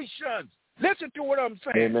heathen nations. Listen to what I'm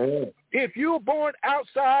saying. Amen. If you're born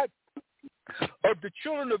outside of the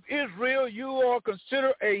children of Israel, you are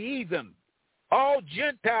considered a heathen. All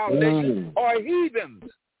Gentile nations are heathens.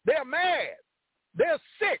 They're mad. They're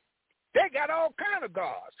sick. They got all kind of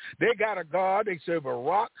gods. They got a god. They serve a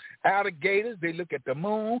rock, alligators. They look at the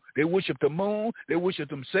moon. They worship the moon. They worship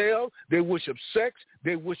themselves. They worship sex.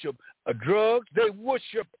 They worship drugs. They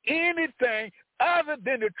worship anything other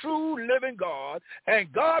than the true living God.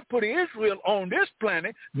 And God put Israel on this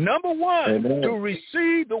planet, number one, to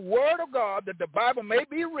receive the word of God, that the Bible may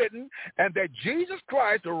be written, and that Jesus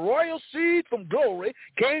Christ, the royal seed from glory,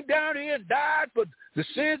 came down here and died for the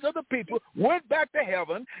sins of the people, went back to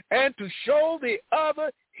heaven, and to show the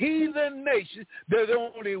other heathen nations there's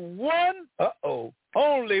only one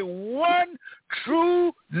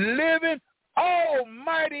true living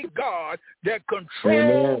almighty God that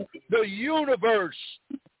controls the universe.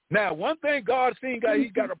 Now, one thing God's seen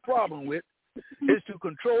he's got a problem with is to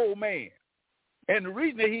control man. And the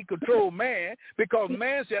reason that he controlled man, because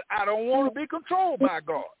man said, I don't want to be controlled by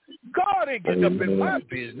God. God ain't getting up in my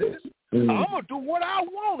business. I'm going to do what I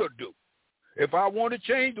want to do. If I want to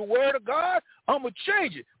change the word of God, I'm going to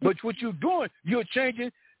change it. But what you're doing, you're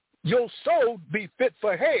changing your soul to be fit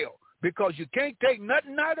for hell, because you can't take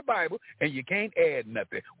nothing out of the Bible and you can't add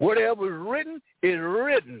nothing. Whatever is written is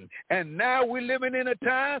written. And now we're living in a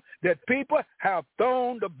time that people have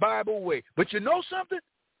thrown the Bible away. But you know something?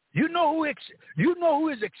 You know who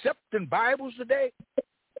is accepting Bibles today?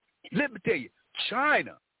 Let me tell you,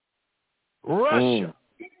 China, Russia,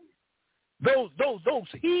 those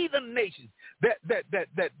heathen nations that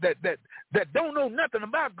don't know nothing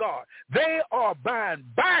about God. They are buying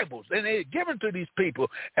Bibles and they're giving to these people,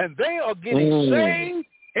 and they are getting saved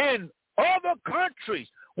in other countries.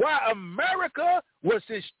 While America was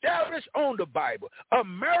established on the Bible,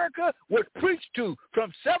 America was preached to from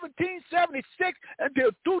 1776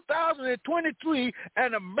 until 2023,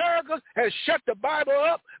 and America has shut the Bible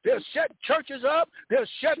up. They'll shut churches up. They'll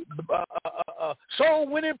shut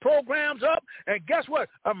soul-winning programs up. And guess what?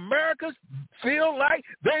 Americans feel like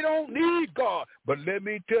they don't need God. But let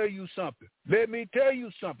me tell you something.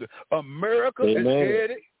 America is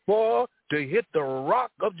headed to hit the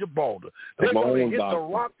rock of Gibraltar. They're going to hit the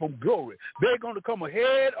rock from glory. They're going to come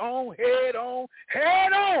head on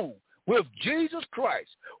with Jesus Christ.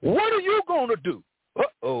 What are you going to do?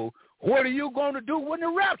 What are you going to do when the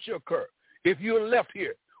rapture occurs if you're left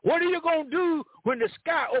here? What are you going to do when the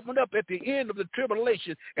sky opened up at the end of the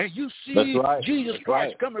tribulation and you see Jesus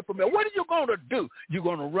Christ coming from there? What are you going to do? You're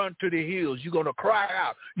going to run to the hills. You're going to cry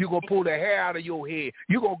out. You're going to pull the hair out of your head.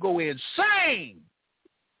 You're going to go insane.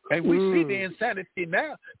 And we see the insanity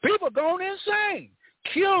now. People going insane,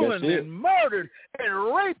 killing and murdering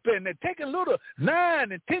and raping and taking little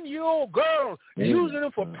 9 and 10-year-old girls, using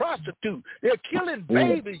them for prostitutes. They're killing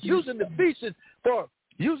babies, using the feces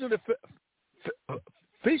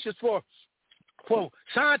for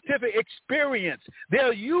scientific experience.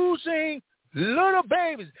 They're using little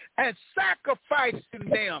babies and sacrificing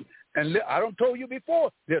them. And I don't told you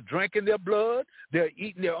before, they're drinking their blood, they're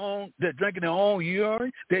drinking their own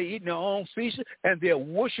urine, they're eating their own feces, and they're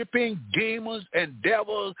worshiping demons and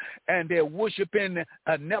devils, and they're worshiping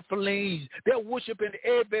Nephilims. They're worshiping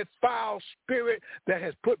every foul spirit that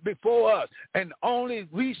has put before us. And only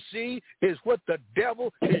we see is what the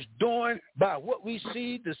devil is doing by what we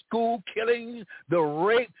see, the school killings, the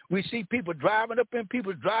rape. We see people driving up in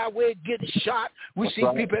people's driveway getting shot. We see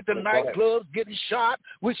people at the nightclubs getting shot.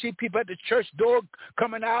 We see people at the church door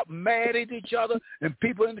coming out mad at each other, and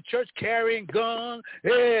people in the church carrying guns.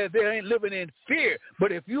 Yeah, they ain't living in fear.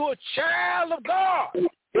 But if you're a child of God,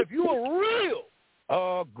 if you're real,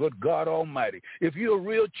 oh, good God Almighty, if you're a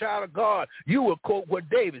real child of God, you will quote what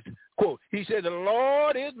David quote. He said, the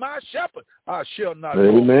Lord is my shepherd, I shall not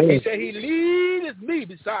want. He said, he leadeth me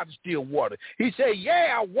beside the still water. He said,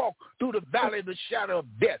 yeah, I walk through the valley of the shadow of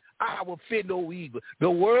death. I will fear no evil. The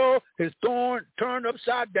world is turned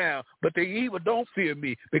upside down, but the evil don't fear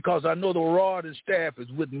me, because I know the rod and staff is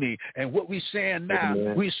with me. And what we're saying now,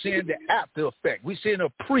 we're seeing the after effect. We're seeing a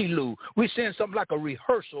prelude. We're seeing something like a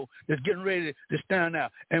rehearsal that's getting ready to stand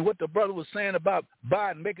out. And what the brother was saying about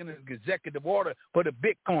Biden making an executive order for the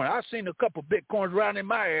Bitcoin, I've seen a couple Bitcoins around in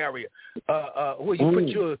my area where you put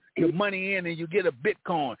your money in and you get a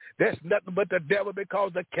Bitcoin. That's nothing but the devil,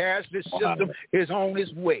 because the cashless system is on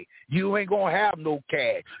its way. You ain't going to have no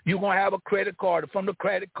cash. You're going to have a credit card. From the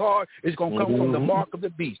credit card, it's going to come from the mark of the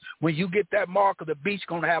beast. When you get that mark of the beast, it's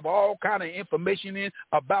going to have all kind of information in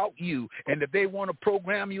about you. And if they want to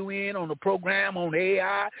program you in on the program, on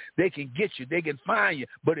AI, they can get you. They can find you.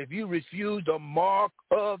 But if you refuse the mark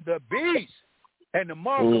of the beast, and the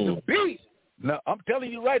mark of the beast, now I'm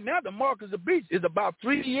telling you right now, the mark of the beast is about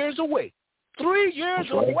 3 years away. 3 years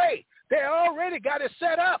away. They already got it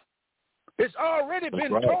set up. It's already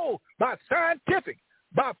been told by scientific,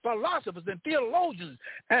 by philosophers and theologians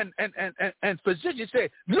and physicians. Say,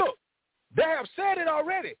 look, they have said it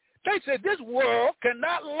already. They said this world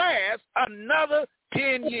cannot last another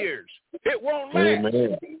 10 years. It won't last.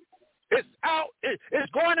 It's out.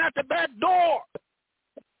 It's going out the back door.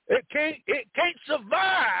 It can't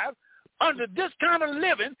survive under this kind of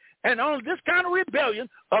living and on this kind of rebellion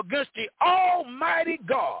against the Almighty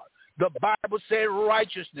God. The Bible said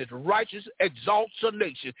righteous exalts a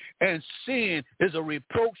nation, and sin is a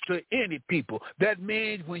reproach to any people. That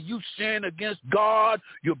means when you sin against God,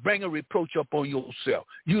 you bring a reproach up on yourself.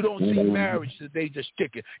 You don't see marriage today just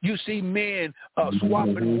sticking. You see men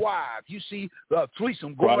swapping wives. You see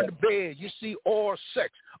threesome going to bed. You see oral sex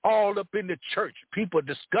all up in the church. People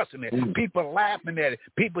discussing it. People laughing at it.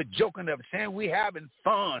 People joking of it, saying we having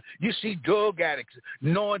fun. You see drug addicts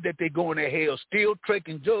knowing that they're going to hell, still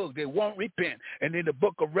taking drugs. They won't repent. And in the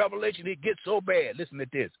book of Revelation, it gets so bad. Listen to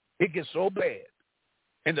this. It gets so bad.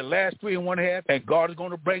 In the last 3.5, and God is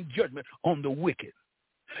going to bring judgment on the wicked.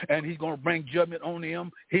 And he's going to bring judgment on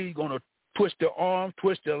them. He's going to twist their arms,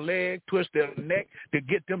 twist their leg, twist their neck to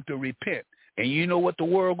get them to repent. And you know what the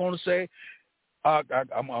world going to say? I'm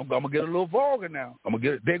gonna get a little vulgar now.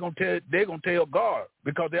 They're gonna tell God,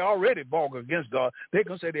 because they're already vulgar against God. They're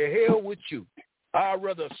gonna say, "The hell with you. I'd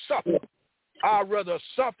rather suffer.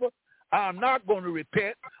 I'm not going to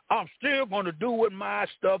repent. I'm still going to do what my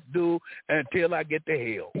stuff do until I get to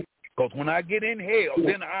hell. Because when I get in hell,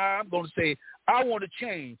 then I'm going to say, I want to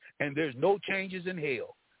change. And there's no changes in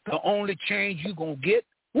hell. The only change you're going to get,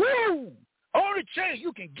 only change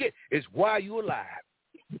you can get is while you're alive.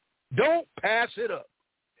 Don't pass it up.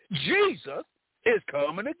 Jesus is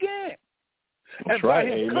coming again. And by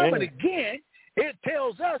him coming again, it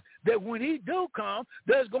tells us that when he do come,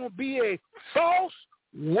 there's going to be a false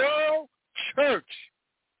world church.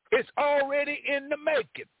 It's already in the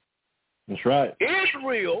making. That's right.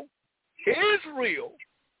 Israel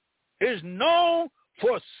is known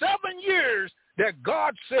for 7 years that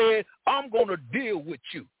God said, I'm going to deal with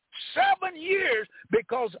you. 7 years,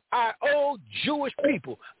 because I owe Jewish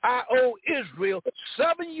people, I owe Israel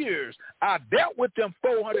 7 years. I dealt with them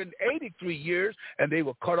 483 years, and they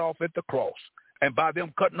were cut off at the cross. And by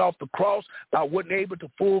them cutting off the cross, I wasn't able to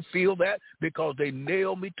fulfill that because they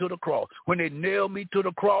nailed me to the cross. When they nailed me to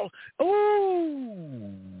the cross,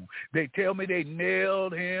 they tell me they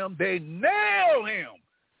nailed him. They nailed him.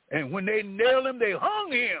 And when they nailed him, they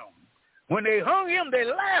hung him. When they hung him, they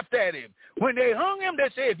laughed at him. When they hung him, they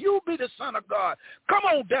said, if you be the Son of God, come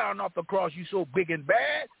on down off the cross, you so big and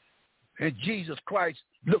bad. And Jesus Christ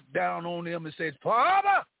looked down on them and said,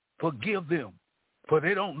 Father, forgive them, for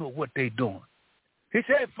they don't know what they're doing. He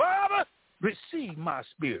said, Father, receive my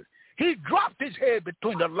spirit. He dropped his head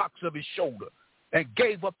between the locks of his shoulder and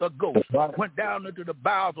gave up the ghost, went down into the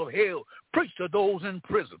bowels of hell, preached to those in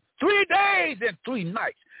prison. 3 days and 3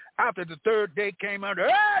 nights. After the third day came out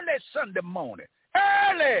early Sunday morning,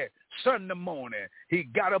 he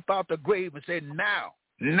got up out the grave and said,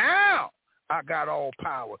 now I got all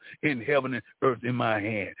power in heaven and earth in my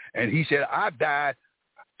hand. And he said, I died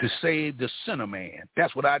to save the sinner man.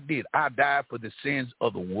 That's what I did. I died for the sins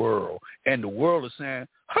of the world. And the world is saying,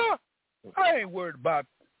 I ain't worried about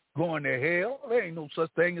going to hell. There ain't no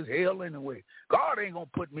such thing as hell anyway. God ain't going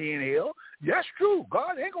to put me in hell. That's true.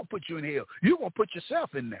 God ain't going to put you in hell. You're going to put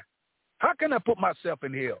yourself in there. How can I put myself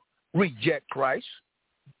in hell? Reject Christ.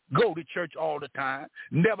 Go to church all the time.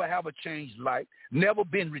 Never have a changed life. Never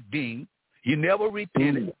been redeemed. You never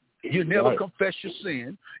repented. You never confessed your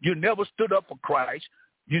sin. You never stood up for Christ.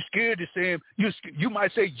 You're scared to say him. You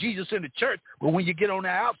might say Jesus in the church, but when you get on the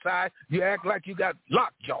outside, you act like you got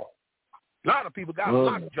lockjaw. A lot of people got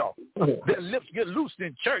lockjaw. Their lips get loosed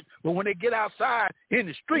in church, but when they get outside in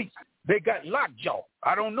the streets, they got lockjaw.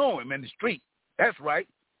 I don't know him in the street. That's right,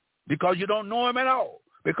 because you don't know him at all.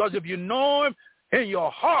 Because if you know him in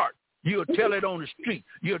your heart, you'll tell it on the street.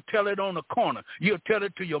 You'll tell it on the corner. You'll tell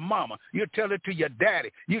it to your mama. You'll tell it to your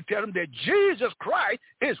daddy. You tell them that Jesus Christ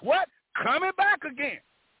is what? Coming back again.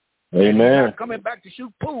 Amen. He's not coming back to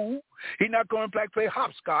shoot pool. He's not coming back to play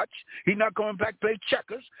hopscotch. He's not coming back to play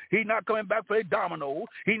checkers. He's not coming back to play dominoes.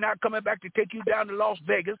 He's not coming back to take you down to Las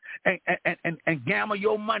Vegas and gamble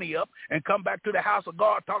your money up and come back to the house of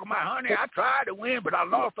God talking about, honey, I tried to win, but I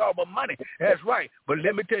lost all my money. That's right. But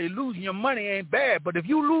let me tell you, losing your money ain't bad. But if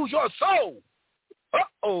you lose your soul,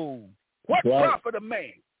 what profit a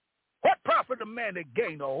man? What profit a man that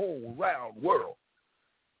gained the whole round world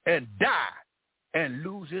and die and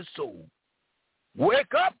lose his soul?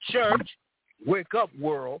 Wake up, church. Wake up,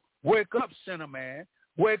 world. Wake up, sinner man.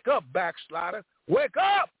 Wake up, backslider. Wake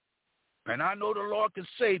up. And I know the Lord can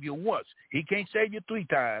save you once. He can't save you 3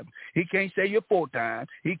 times. He can't save you 4 times.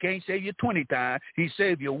 He can't save you 20 times. He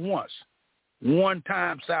saved you once.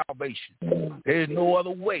 One-time salvation. There's no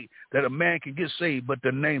other way that a man can get saved but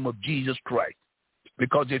the name of Jesus Christ.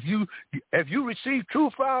 Because if you receive true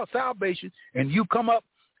salvation and you come up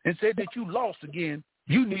and say that you lost again,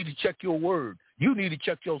 you need to check your word. You need to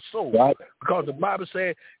check your soul. Right. Because the Bible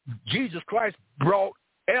said Jesus Christ brought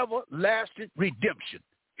everlasting redemption.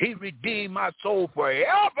 He redeemed my soul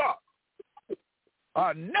forever.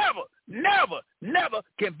 Never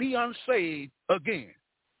can be unsaved again.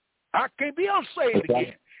 I can't be unsaved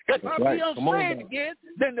again. If I be unsaved again,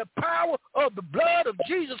 then the power of the blood of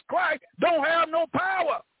Jesus Christ don't have no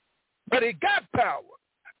power. But it got power.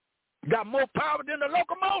 Got more power than the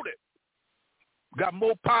locomotive. Got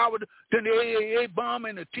more power than the AAA bomb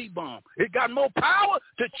and the T-bomb. It got more power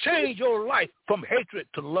to change your life from hatred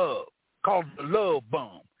to love, called the love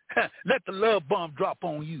bomb. Let the love bomb drop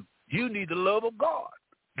on you. You need the love of God.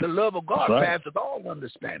 The love of God passes all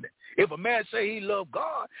understanding. If a man say he love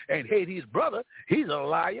God and hate his brother, he's a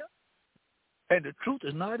liar, and the truth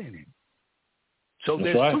is not in him. So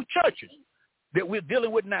there's two churches that we're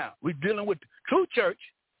dealing with now. We're dealing with the true church,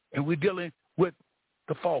 and we're dealing with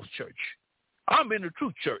the false church. I'm in the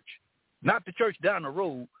true church, not the church down the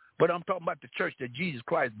road, but I'm talking about the church that Jesus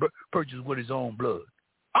Christ purchased with his own blood.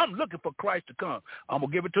 I'm looking for Christ to come. I'm going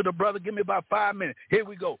to give it to the brother. Give me about 5 minutes. Here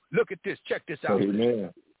we go. Look at this. Check this out.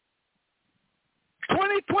 Amen.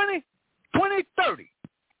 2020,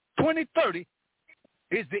 2030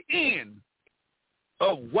 is the end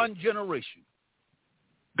of one generation.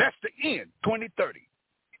 That's the end, 2030.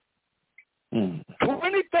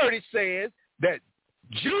 2030 says that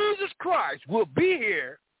Jesus Christ will be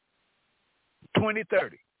here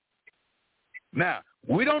 2030. Now,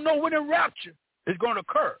 we don't know when the rapture is going to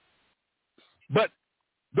occur. But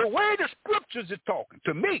the way the scriptures are talking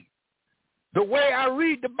to me, the way I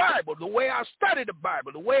read the Bible, the way I study the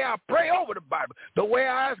Bible, the way I pray over the Bible, the way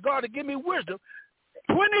I ask God to give me wisdom,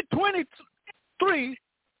 2023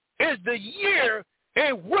 is the year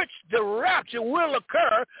in which the rapture will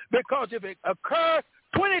occur, because if it occurs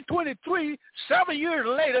 2023, 7 years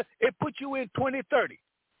later, it puts you in 2030.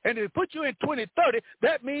 And if it puts you in 2030,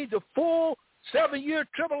 that means the full 7-year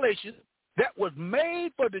tribulation that was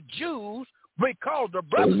made for the Jews, because the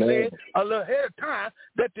brother said a little ahead of time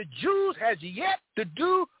that the Jews has yet to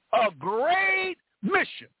do a great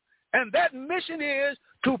mission. And that mission is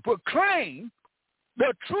to proclaim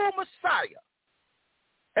the true Messiah.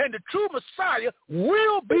 And the true Messiah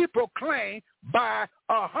will be proclaimed by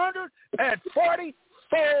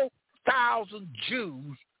 144,000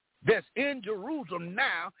 Jews that's in Jerusalem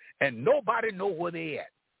now, and nobody know where they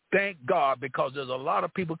at. Thank God, because there's a lot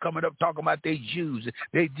of people coming up talking about they Jews.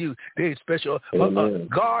 They special.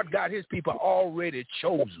 God got his people already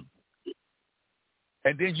chosen.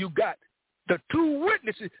 And then you got the two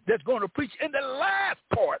witnesses that's going to preach in the last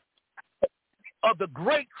part of the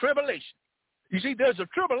great tribulation. You see, there's a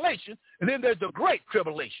tribulation, and then there's the great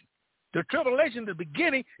tribulation. The tribulation, the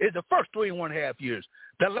beginning, is the first 3.5 years.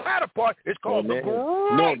 The latter part is called the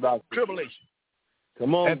great tribulation.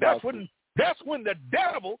 Come on, and that's when the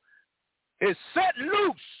devil is set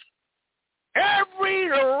loose. Every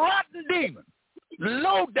rotten demon,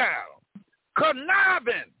 low down,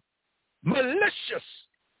 conniving, malicious,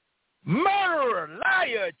 murderer,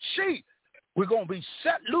 liar, cheat, we're going to be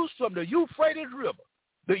set loose from the Euphrates River.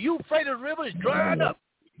 The Euphrates River is drying up.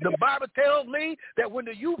 The Bible tells me that when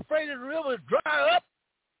the Euphrates River is dry up,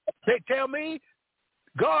 they tell me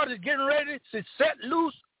God is getting ready to set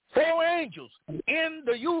loose 4 angels in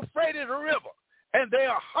the Euphrates River, and they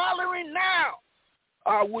are hollering now.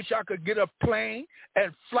 I wish I could get a plane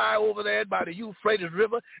and fly over there by the Euphrates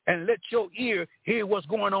River and let your ear hear what's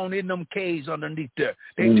going on in them caves underneath there.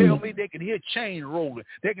 They tell me they can hear chains rolling.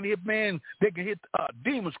 They can hear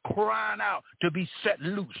demons crying out to be set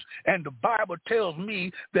loose. And the Bible tells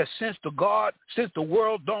me that since the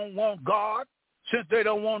world don't want God, since they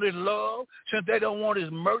don't want his love, since they don't want his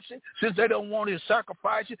mercy, since they don't want his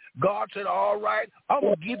sacrifices, God said, all right, I'm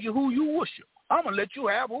going to give you who you worship. I'm going to let you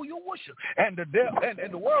have who you worship. And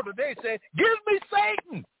the world today says, give me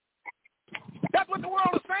Satan. That's what the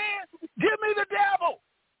world is saying. Give me the devil.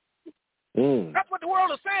 That's what the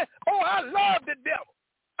world is saying. Oh, I love the devil.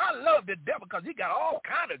 I love the devil because he got all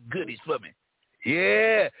kind of goodies for me.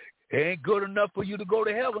 Yeah, it ain't good enough for you to go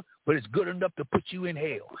to heaven, but it's good enough to put you in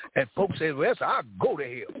hell. And folks say, well, I'll go to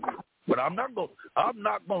hell. But I'm not going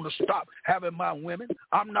to stop having my women.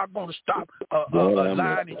 I'm not going to stop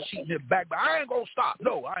lying and cheating and back. But I ain't going to stop.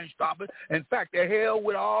 No, I ain't stopping. In fact, the hell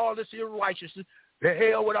with all this unrighteousness. The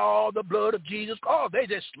hell with all the blood of Jesus. Oh, they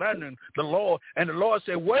just slandering the Lord. And the Lord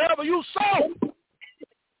said, whatever you sow,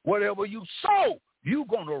 you're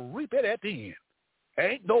going to reap it at the end.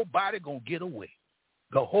 Ain't nobody going to get away.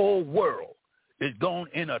 The whole world is going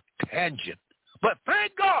in a tangent. But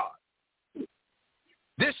thank God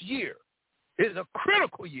this year is a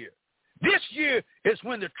critical year. This year is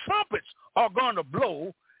when the trumpets are going to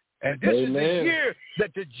blow, and this is the year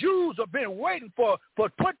that the Jews have been waiting for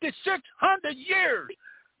 2,600 years.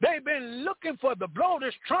 They've been looking for the blow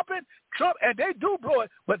this trumpet, and they do blow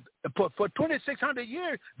it, but for 2,600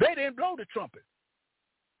 years, they didn't blow the trumpet.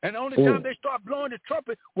 And the only time they started blowing the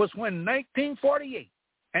trumpet was when 1948.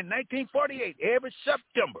 In 1948, every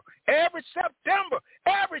September,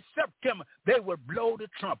 they would blow the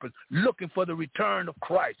trumpet looking for the return of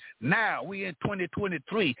Christ. Now we in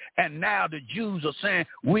 2023, and now the Jews are saying,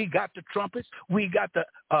 we got the trumpets, we got the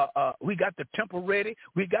temple ready,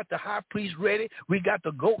 we got the high priest ready, we got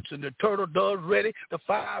the goats and the turtle doves ready, the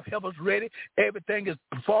 5 heifers ready, everything is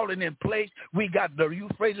falling in place. We got the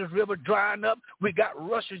Euphrates River drying up, we got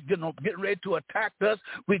Russia getting ready to attack us,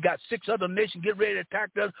 we got 6 other nations getting ready to attack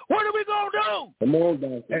us. What are we going to do? Come on,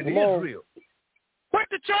 Doctor. And Israel. What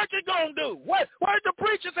the church is going to do? Where's the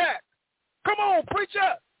preachers at? Come on,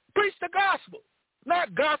 preacher. Preach the gospel,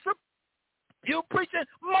 not gossip. You preaching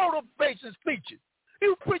motivation speeches.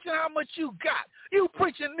 You preaching how much you got. You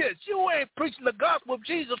preaching this. You ain't preaching the gospel of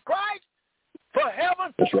Jesus Christ. For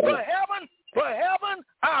heaven, for heaven,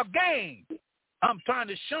 I'll gain. I'm trying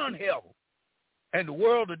to shun hell. And the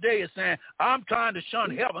world today is saying, I'm trying to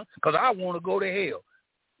shun heaven because I want to go to hell.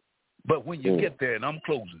 But when you get there, and I'm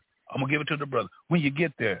closing, I'm going to give it to the brother. When you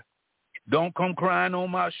get there, don't come crying on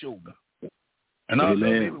my shoulder. And I'll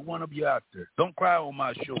love every one of you out there. Don't cry on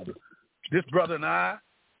my shoulder. This brother and I,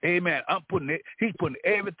 amen, he's putting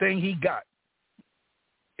everything he got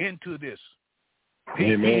into this.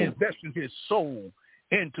 He's investing his soul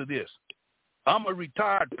into this. I'm a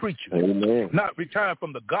retired preacher. Not retired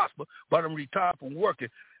from the gospel, but I'm retired from working.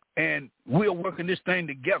 And we're working this thing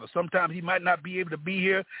together. Sometimes he might not be able to be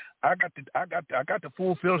here. I got to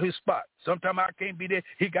fulfill his spot. Sometimes I can't be there.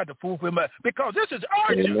 He got to fulfill my, because this is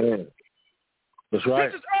urgent. That's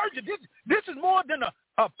right. This is urgent. This is more than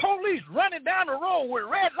a police running down the road with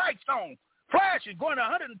red lights on, flashing, going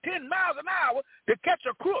 110 miles an hour to catch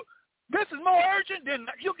a crook. This is more urgent than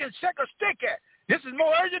you can shake a stick at. This is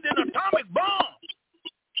more urgent than atomic bombs.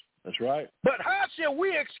 That's right. But how shall we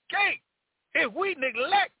escape if we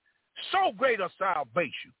neglect so great a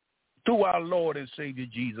salvation through our Lord and Savior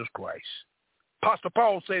Jesus Christ? Apostle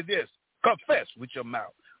Paul said this, confess with your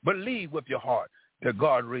mouth, believe with your heart that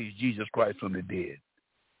God raised Jesus Christ from the dead.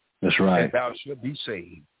 That's right. And thou shalt be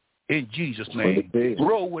saved. In Jesus' name.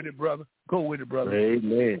 Roll with it, brother. Go with it, brother.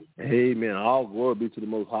 Amen. Amen. All glory be to the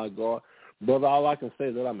Most High God. Brother, all I can say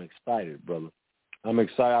is that I'm excited, brother. I'm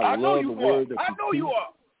excited. I love the word that I know you are.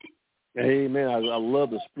 Amen. I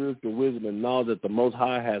love the spiritual wisdom and knowledge that the Most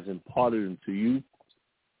High has imparted into you.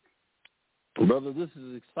 Brother, this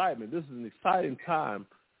is excitement. This is an exciting time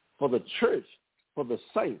for the church, for the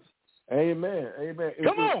saints. Amen. Amen.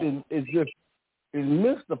 Come on. It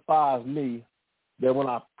mystifies me that when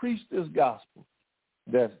I preach this gospel,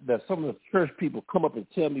 that some of the church people come up and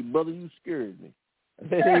tell me, brother, you scared me.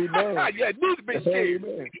 Amen. Yeah, it needs to be scared.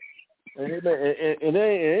 Amen. Amen. And it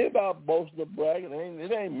ain't about boasting or bragging.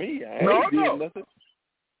 It ain't me. I ain't did nothing.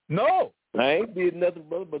 No. I ain't did nothing,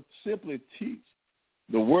 brother, but simply teach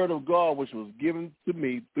the word of God, which was given to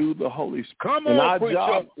me through the Holy Spirit. Come on, and our preacher.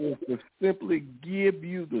 job is to simply give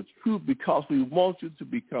you the truth because we want you to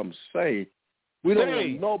become saved. We don't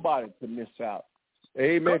want nobody to miss out.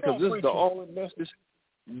 Amen. Because this is the only message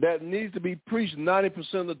that needs to be preached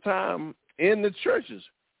 90% of the time in the churches.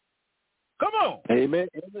 Come on. Amen.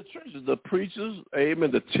 In the churches, the preachers,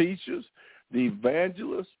 amen, the teachers, the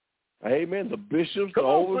evangelists, amen, the bishops, the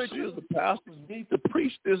overseers, the pastors need to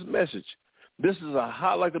preach this message. This is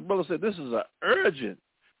like the brother said, this is urgent.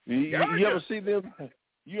 You ever see them?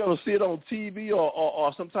 You ever see it on TV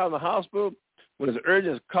or sometimes in the hospital when it's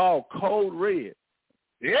urgent? It's called code red.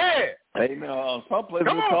 Yeah. Amen. Some places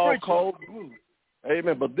it's called code blue.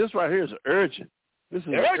 Amen. But this right here is urgent. This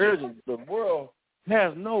is urgent. The world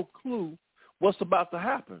has no clue what's about to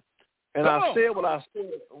happen. And I said what I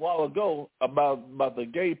said a while ago about the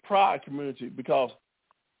gay pride community, because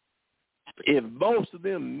if most of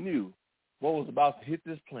them knew what was about to hit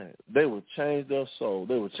this planet, they would change their soul.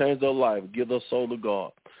 They would change their life, give their soul to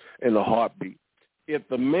God in a heartbeat. If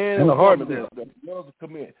the man and the woman that was to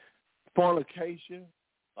commit fornication,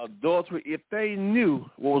 adultery, if they knew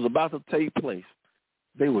what was about to take place,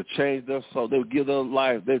 they would change their soul. They would give their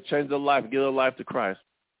life. They would change their life, give their life to Christ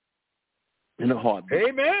in a heartbeat.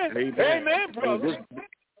 Amen. Amen, brother.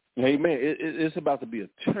 Amen. It's about to be a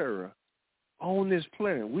terror on this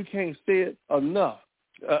planet. We can't say it enough.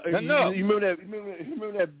 You remember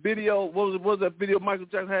that video? What was that video Michael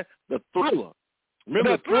Jackson had? The Thriller.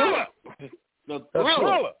 Remember the Thriller? The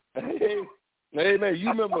Thriller. Amen. You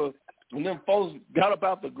remember when them folks got up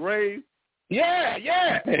out the grave? Yeah.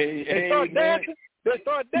 They start dancing.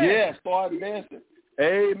 Yeah, start dancing.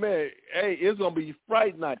 Amen. Hey, it's going to be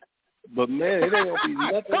Fright night. But, man, it ain't going to be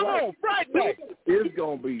nothing Come like on, Fright night. It's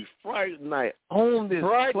going to be Fright night on this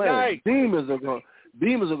Fright planet. night. Demons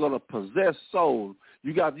are going to possess souls.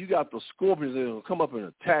 You got the scorpions that will come up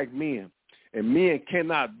and attack men. And men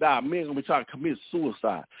cannot die. Men are going to be trying to commit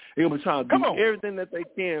suicide. They're going to be trying to do everything that they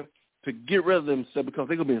can to get rid of themselves because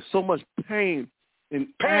they're going to be in so much pain and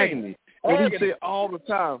agony. And we say all the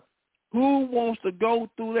time, who wants to go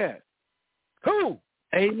through that? Who?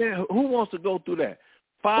 Amen. Who wants to go through that?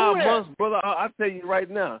 5 months, brother, I tell you right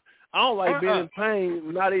now, I don't like being in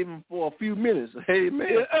pain, not even for a few minutes.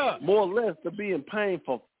 Amen. More or less to be in pain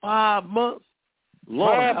for 5 months.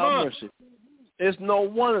 Lord have mercy. It's no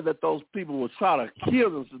wonder that those people will try to kill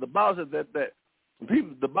them. So the Bible said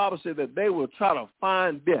the Bible said that they will try to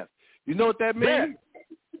find death. You know what that means?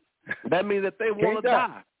 That means that they want to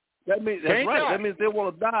die. That means that's right. That means they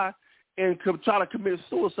want to die and try to commit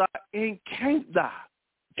suicide and can't die.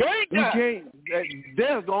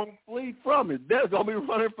 Death's going to flee from it. Death's going to be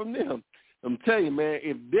running from them. I'm telling you, man,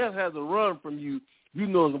 if death has a run from you, you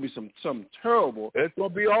know it's going to be something terrible. It's going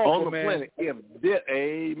to be awful, on the planet. If death,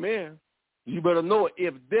 amen. You better know it.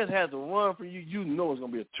 If death has a run from you, you know it's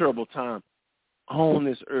going to be a terrible time on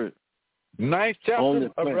this earth. 9th chapter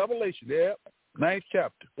of Revelation. Yeah. 9th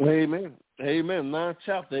chapter. Amen. 9th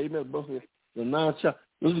chapter. Amen. The 9th chapter.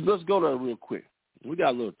 Let's go there real quick. We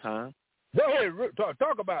got a little time. Go ahead.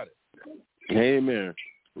 Talk about it. Amen.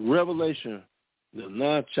 Revelation, the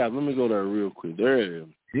 9th chapter. Let me go there real quick. There it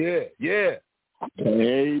is. Yeah.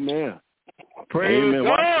 Amen. Praise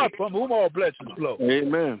God, from whom all blessings flow.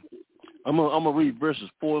 Amen. I'm gonna read verses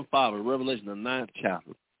 4 and 5 of Revelation, the 9th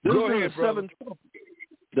chapter. Go ahead, brother.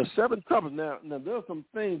 The 7th trumpet. Now there are some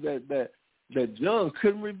things that John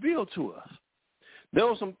couldn't reveal to us. There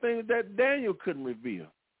were some things that Daniel couldn't reveal.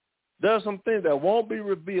 There are some things that won't be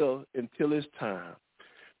revealed until it's time.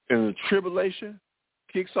 And the tribulation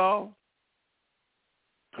kicks off.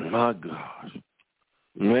 My gosh.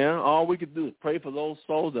 Man, all we can do is pray for those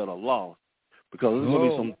souls that are lost. Because there's going to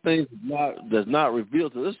be some things that's not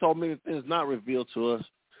revealed to us. There's so many things not revealed to us.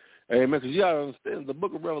 Amen. Because you got to understand, the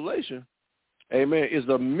book of Revelation, amen, is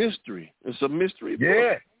a mystery. It's a mystery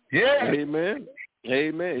book. Yeah. Amen.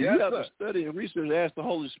 Yes, you have to study and research and ask the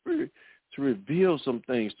Holy Spirit to reveal some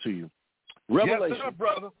things to you. Revelation. Yes, sir,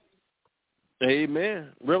 brother. Amen.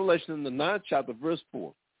 Revelation in the 9th chapter, verse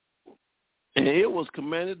 4. And it was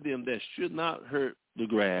commanded them that should not hurt the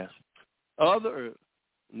grass of the earth,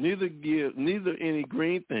 neither any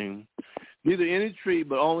green thing, neither any tree,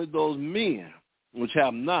 but only those men which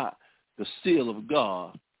have not the seal of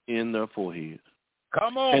God in their foreheads.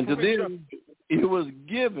 Come on. And to them it was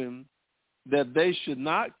given that they should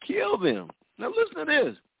not kill them. Now listen to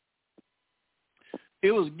this.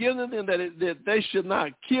 It was given them that they should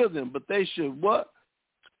not kill them, but they should what?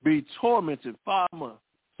 Be tormented 5 months.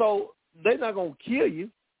 So they're not going to kill you.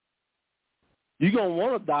 You're going to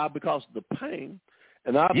want to die because of the pain.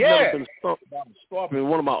 And I've never been stung by a scorpion.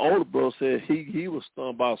 One of my older brothers said he was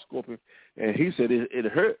stung by a scorpion, and he said it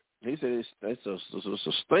hurt. He said it's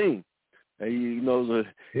a sting. And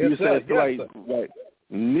he said like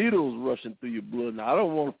needles rushing through your blood. Now I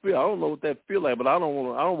don't know what that feel like, but I don't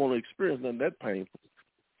want to experience none of that pain.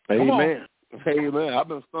 Amen. Amen. I've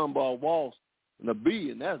been stung by a wasp and a bee,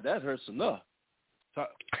 and that hurts enough.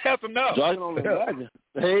 That's enough. So I can only imagine.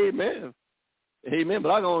 Amen. But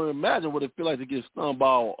I can only imagine what it feel like to get stung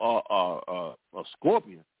by a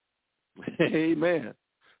scorpion. Amen.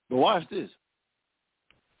 But watch this.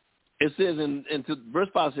 It says verse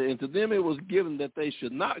 5 says, and to them it was given that they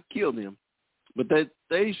should not kill them, but that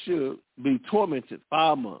they should be tormented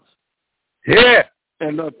 5 months. Yeah.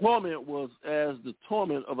 And the torment was as the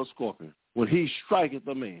torment of a scorpion when he striketh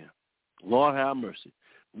a man. Lord have mercy.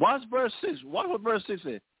 Watch verse 6. Watch what verse 6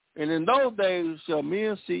 says. And in those days shall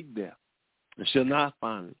men seek death, and shall not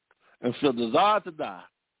find it, and shall desire to die,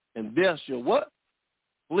 and death shall what?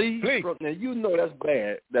 Flee. Now you know that's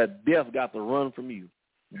bad, that death got to run from you.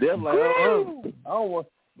 Death like, I don't want.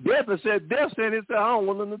 Death said it said, I don't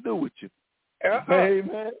want nothing to do with you.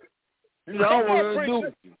 Amen. I don't want nothing to do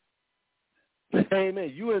with you.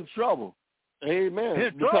 Amen. You in trouble.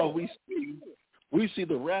 Amen. Because we see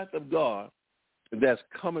the wrath of God that's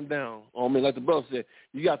coming down on me. Like the brother said,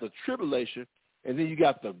 you got the tribulation, and then you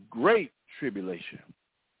got the great tribulation.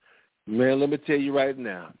 Man, let me tell you right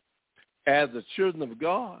now, as the children of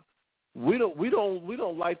God, we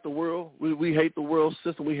don't like the world. We hate the world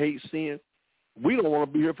system. We hate sin. We don't want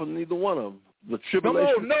to be here for neither one of them. the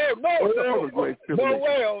tribulation. No great tribulation. No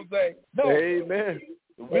way, Jose. No. Amen.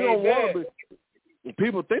 We don't want to be.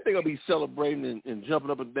 People think they're going to be celebrating and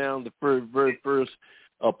jumping up and down the very first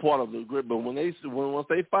part of the grid, but once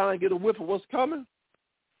they finally get a whiff of what's coming,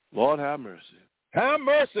 Lord have mercy. Have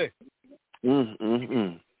mercy.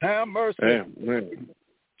 Have mercy. Amen.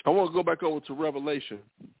 I want to go back over to Revelation.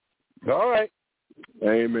 All right.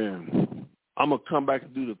 Amen. I'm going to come back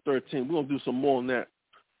and do the 13. We're going to do some more on that.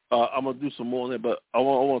 I'm going to do some more on that, but I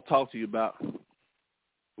want to talk to you about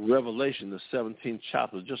Revelation, the 17th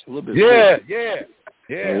chapter, just a little bit. Yeah.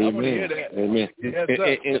 Amen. I want to hear that. Amen. Yes,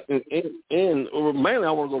 and mainly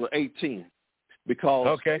I want to go to 18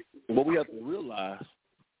 because what we have to realize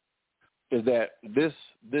is that this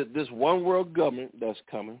one world government that's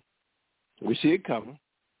coming, we see it coming,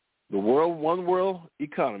 the one world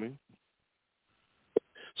economy.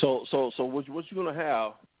 So what you're going to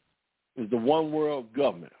have is the one world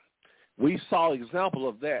government. We saw an example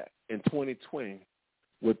of that in 2020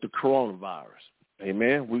 with the coronavirus.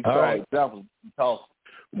 Amen. We saw examples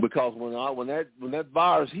because when that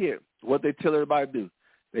virus hit, what they tell everybody to do,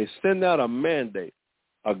 they send out a mandate,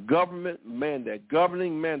 a government mandate,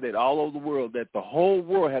 governing mandate all over the world that the whole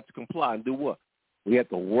world had to comply and do what? We had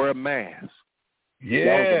to wear masks. Yeah.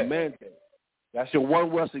 That was a mandate. That's your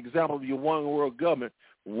one world example of your one world government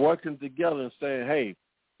working together and saying, hey,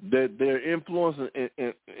 their influence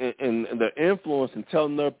and their influence in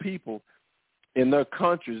telling their people in their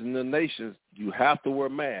countries and their nations, you have to wear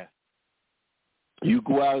masks. You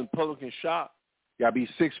go out in public and shop, you got to be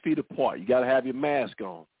 6 feet apart. You got to have your mask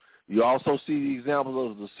on. You also see the example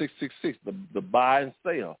of the 666, the buy and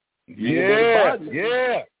sell.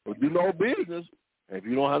 Yeah. But do no business if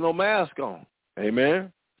you don't have no mask on.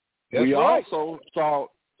 Amen. That's we right. also saw,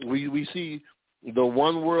 we see the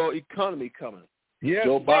one world economy coming. Yes,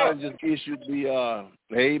 Joe Biden just issued the,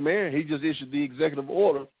 he just issued the executive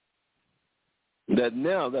order that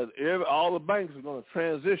now that all the banks are going to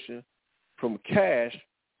transition from cash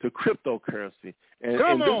to cryptocurrency.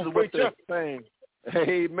 And this is what they're saying.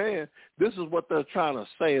 Amen. This is what they're trying to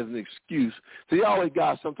say as an excuse. So you always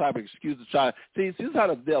got some type of excuse to try. See, this is how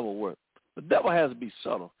the devil works. The devil has to be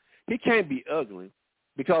subtle. He can't be ugly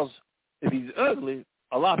because if he's ugly,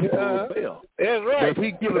 a lot of people will rebel. That's right. But if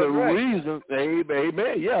he gives it a reason,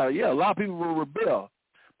 amen, yeah, a lot of people will rebel.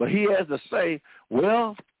 But he has to say,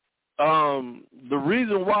 well, the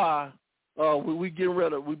reason why we get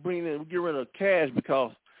rid of cash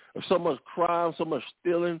because of so much crime, so much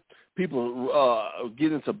stealing, people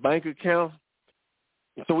get into bank accounts.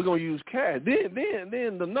 So we're gonna use cash.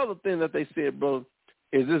 Then another thing that they said, brother,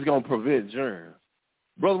 is this gonna prevent germs.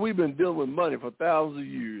 Brother, we've been dealing with money for thousands of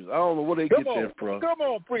years. I don't know where they get that from. Come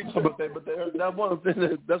on, preacher. But that's one of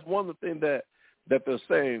the things that they're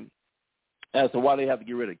saying as to why they have to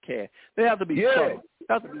get rid of cash. They have to be subtle.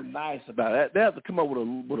 They have to be nice about it. They have to come up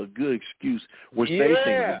with a good excuse, which they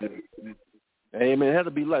think is good. Amen. It has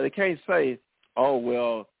to be like, they can't say, oh,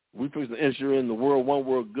 well, we fix to enter in the one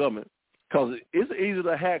world government. Because it's easy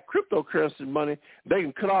to have cryptocurrency money. They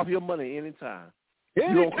can cut off your money anytime.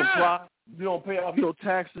 You don't comply. You don't pay off your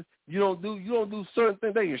taxes. You don't do certain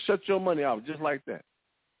things. They can shut your money off just like that.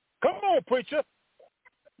 Come on, preacher.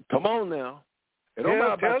 Come on now. It don't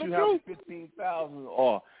matter about you having 15,000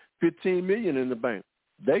 or 15 million in the bank.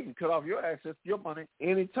 They can cut off your access to your money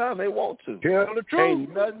anytime they want to. Tell the truth.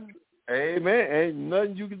 Ain't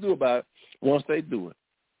nothing you can do about it once they do it.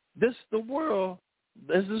 This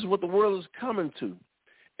is what the world is coming to.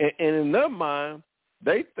 And in their mind,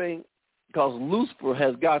 they think because Lucifer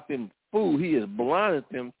has got them fooled, he has blinded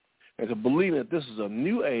them into believing that this is a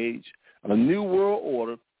new age, a new world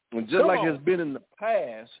order, and just like it's been in the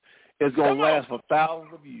past, it's going to last for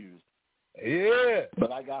thousands of years. Yeah.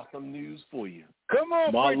 But I got some news for you. Come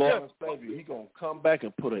on, my preacher. Lord and Savior, he's going to come back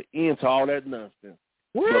and put an end to all that nonsense.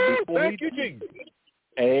 Woo, thank you, Jesus.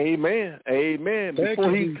 Amen.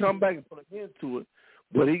 Before he Jesus. come back and put an end to it,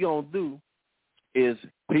 what he going to do is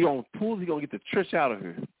he going to get the church out of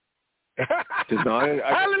here.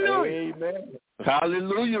 Hallelujah. Amen.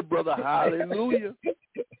 Hallelujah, brother. Hallelujah.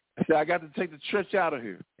 I got to take the church out of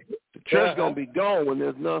here. The church going to be gone when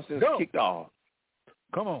there's nonsense kicked off.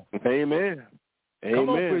 Come on. Amen. Come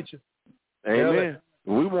on, preacher. Amen.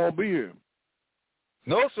 We won't be here.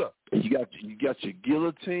 No, sir. You got your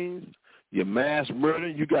guillotines, your mass murder.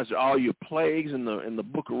 You got all your plagues in the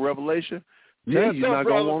book of Revelation. Yes, you're not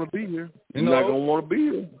going to want to be here. You're not going to want to be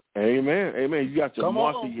here. Amen. You got your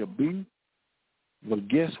mark of your beast. But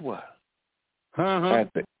guess what?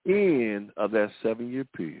 At the end of that 7-year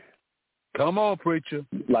period. Come on, preacher.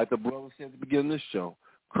 Like the brother said at the beginning of the show,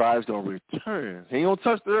 Christ's going to return. He ain't going to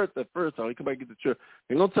touch the earth that first time. He come back and get the church.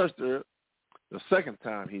 He ain't going to touch the earth. the second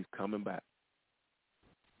time he's coming back.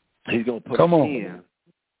 He's going to put an end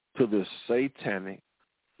to this satanic,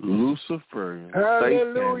 Luciferian,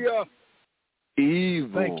 hallelujah, satanic,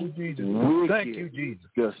 evil, thank you, Jesus. wicked, Thank you, Jesus.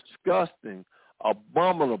 disgusting,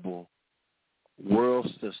 abominable world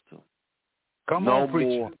system. Come no on, preacher.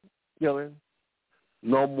 more killing,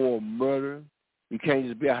 no more murder. You can't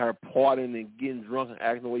just be out here partying and getting drunk and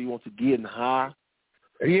acting the way you want to, getting high.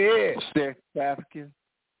 Yeah. Sex trafficking,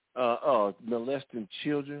 molesting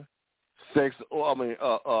children,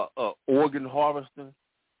 organ harvesting.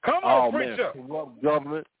 Come on, preacher. Man, corrupt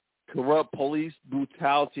government, corrupt police,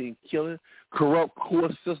 brutality and killing, corrupt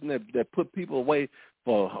court system that put people away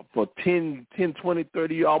for 10, 20,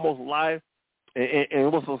 30 years, almost life.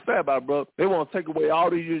 And what's so sad about it, bro, they want to take away all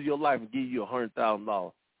these years of your life and give you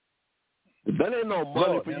 $100,000. That ain't no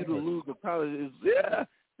money for you to lose the time. Yeah,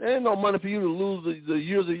 there ain't no money for you to lose the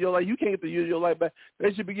years of your life. You can't get the years of your life back.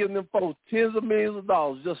 They should be giving them folks tens of millions of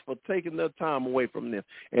dollars just for taking their time away from them.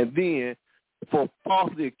 And then for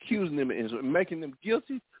falsely accusing them and making them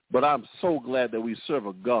guilty. But I'm so glad that we serve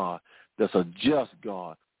a God that's a just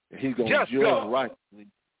God. And he's going to judge righteously.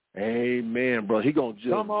 Amen, bro. He's going to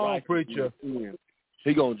judge righteously. Preacher.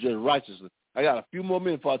 He's going to judge righteously. I got a few more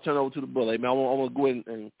minutes before I turn over to the brother. Amen. I want to go in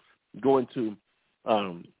and go into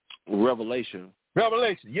Revelation.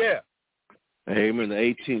 Revelation, yeah. Amen. The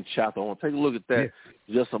 18th chapter. I want to take a look at that.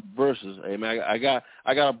 Yeah. Just some verses. Amen. I got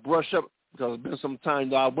to brush up because it's been some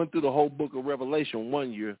time. I went through the whole book of Revelation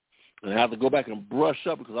one year, and I have to go back and brush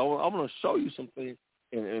up because I want to show you something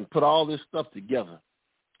and put all this stuff together.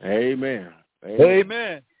 Amen.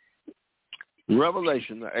 Amen.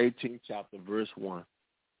 Revelation, the 18th chapter, verse 1,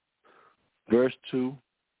 verse 2,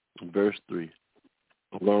 and verse 3.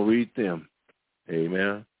 I'm going to read them.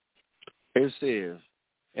 Amen. It says,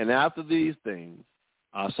 and after these things,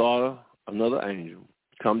 I saw another angel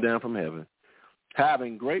come down from heaven,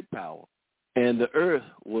 having great power, and the earth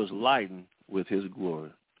was lightened with his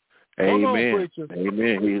glory. Amen.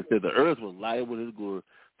 Amen. He said the earth was lightened with his glory.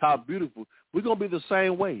 How beautiful. We're going to be the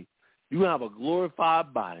same way. You're going to have a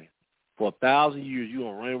glorified body. For 1,000 years, you're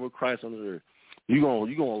going to reign with Christ on the earth. You're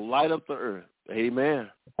going to light up the earth. Amen.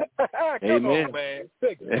 Amen. On, man.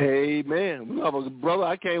 Amen. We have a brother,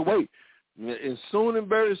 I can't wait. And soon and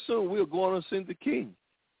very soon, we're going to sing the King.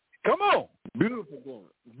 Come on. Beautiful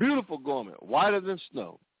garment. Beautiful garment. Whiter than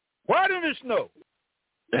snow. Whiter than snow.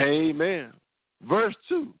 Amen. Verse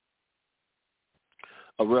 2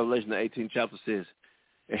 of Revelation, the 18th chapter says,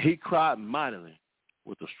 and he cried mightily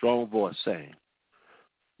with a strong voice, saying,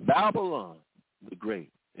 Babylon the Great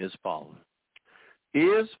is fallen,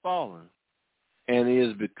 and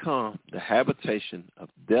is become the habitation of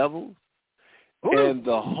devils and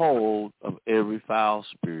the hold of every foul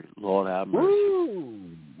spirit, Lord have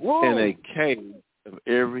mercy, and a cave of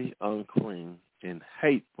every unclean and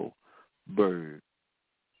hateful bird.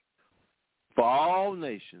 For all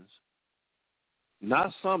nations,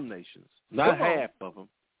 not some nations, not half of them,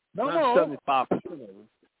 not 75% of them,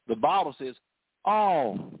 the Bible says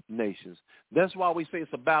all nations. That's why we say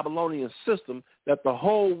it's a Babylonian system that the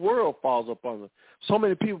whole world falls up under. So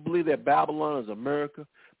many people believe that Babylon is America,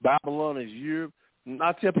 Babylon is Europe. And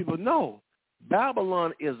I tell people, no,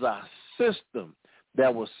 Babylon is a system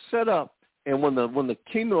that was set up, and when the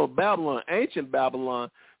kingdom of Babylon, ancient Babylon,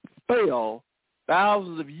 fell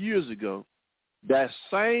thousands of years ago, that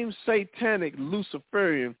same satanic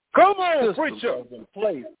Luciferian system in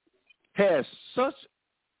place has such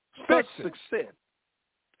success.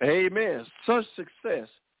 Amen. Such success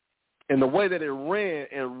in the way that it ran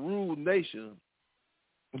and ruled nations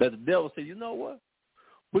that the devil said, you know what?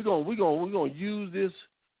 We're gonna use this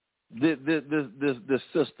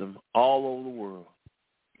system all over the world.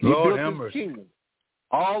 He Lord built his kingdom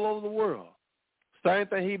all over the world. Same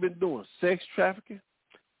thing he been doing: sex trafficking,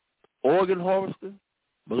 organ harvesting,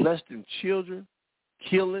 molesting children,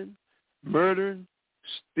 killing, murdering,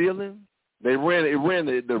 stealing. It ran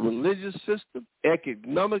the religious system,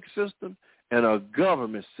 economic system, and a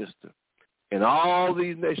government system. And all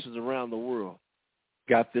these nations around the world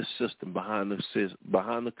got this system behind the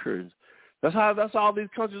curtains. That's all these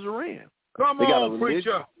countries are ran. Come on,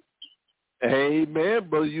 preacher. Amen,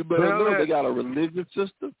 brother. You better know they got a religious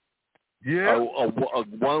system. Yeah.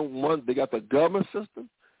 They got the government system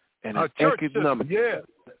and an system. economic. Yeah.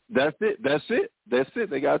 That's it.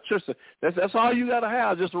 They got a church system. That's all you got to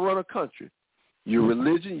have just to run a country. Your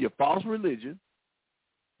religion, your false religion,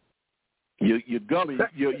 your government,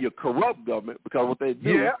 your corrupt government, because what they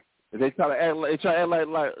do is they try to act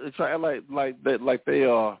like they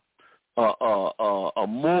are a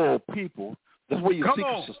moral people That's where your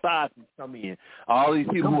secret societies come in. All these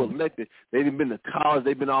people who are elected, they've been to college,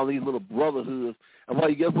 they've been all these little brotherhoods. And where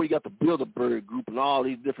you got the Bilderberg group and all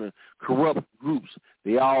these different corrupt groups.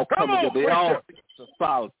 They all come together. They all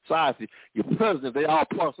society. Your president, they all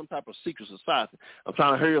part of some type of secret society. I'm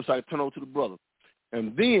trying to hurry up so I can turn over to the brother.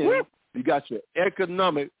 And then you got your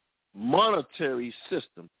economic monetary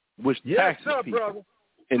system, which taxes people. Brother.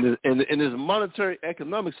 And this monetary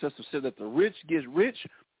economic system says that the rich get rich,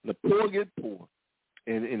 the poor get poor.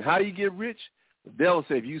 And how do you get rich? The devil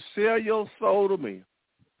said, if you sell your soul to me,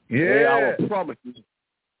 I will promise you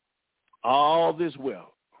all this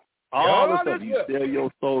wealth. All this stuff, you sell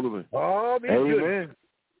your soul to me. Amen.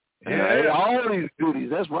 All these goodies.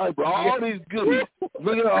 That's right, bro. All these goodies.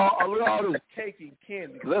 Look at all this cake and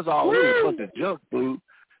candy. That's all it is, a bunch of junk food.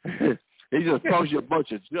 He just talks you a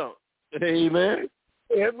bunch of junk. Amen.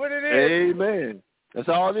 That's what it is. Amen. That's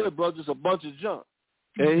all it is, bro. Just a bunch of junk.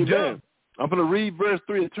 Amen. Junk. I'm going to read verse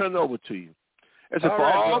 3 and turn it over to you. It says, for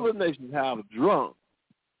all the nations have drunk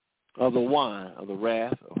of the wine of the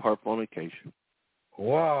wrath of her fornication.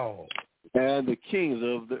 Wow. And the kings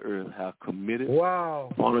of the earth have committed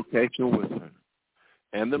fornication with her.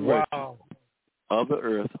 And the merchants of the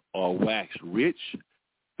earth are waxed rich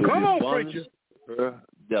through the abundance of her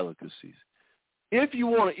delicacies. If you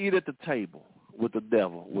want to eat at the table with the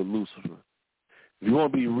devil, with Lucifer, if you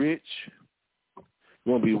want to be rich,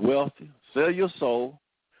 you want to be wealthy, sell your soul,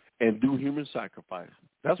 and do human sacrifice.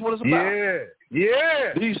 That's what it's about.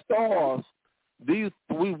 Yeah. These stars, these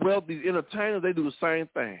entertainers, they do the same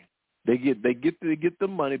thing. They get the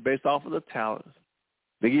money based off of the talents.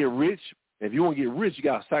 They get rich. If you want to get rich, you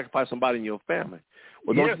got to sacrifice somebody in your family.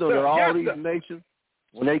 Well, don't you know that all these nations,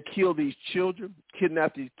 when they kill these children,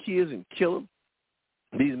 kidnap these kids and kill them,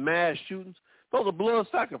 these mass shootings, those are blood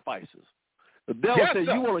sacrifices. The devil said,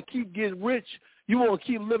 you want to keep getting rich, you want to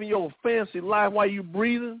keep living your fancy life while you're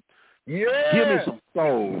breathing? Yeah. Give me some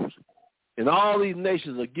souls. And all these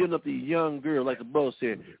nations are giving up these young girls, like the brother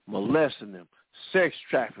said, molesting them, sex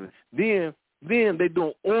trafficking. Then they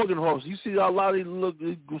doing organ harvest. You see a lot of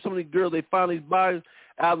some of these girls, they find these bodies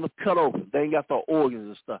out in the cut open. They ain't got the organs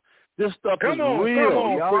and stuff. This stuff is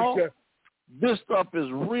real, y'all. This stuff is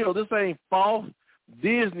real. This ain't false.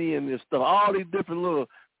 Disney and this stuff, all these different little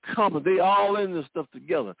companies, they all in this stuff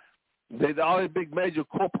together. All these big major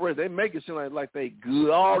corporations, they make it seem like they good.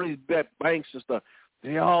 All these bad banks and stuff,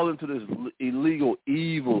 they all into this illegal,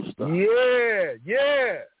 evil stuff.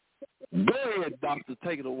 Yeah. Go ahead, doctor,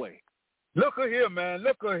 take it away. Look at here, man.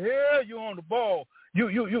 Look at here. You on the ball.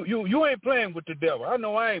 You ain't playing with the devil. I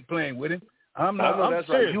know I ain't playing with him. I'm not. I know that's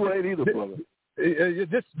serious. right. You ain't either, brother.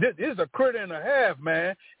 This is a critter and a half,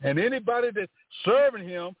 man. And anybody that's serving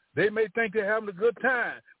him, they may think they're having a good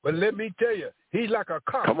time. But let me tell you, he's like a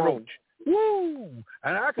cockroach. Woo!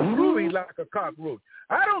 And I can prove he's like a cockroach.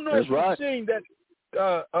 I don't know if you've seen that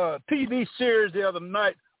TV series the other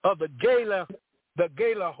night of the gala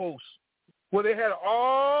host, where they had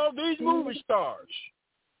all these movie stars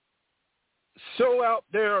show out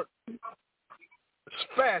their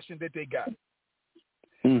fashion that they got.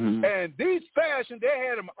 Mm-hmm. And these fashions, they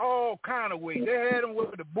had them all kind of ways. They had them where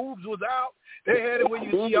the boobs was out. They had them where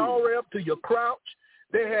you see all the way up to your crouch.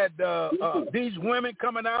 They had these women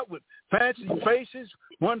coming out with fancy faces.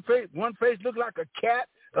 One face looked like a cat.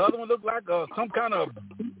 The other one looked like some kind of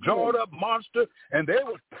jawed-up monster. And they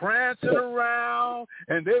was prancing around,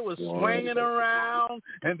 and they was swinging around,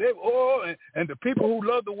 and and the people who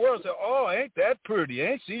love the world said, "Oh, ain't that pretty?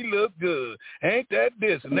 Ain't she look good? Ain't that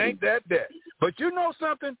this and ain't that that?" But you know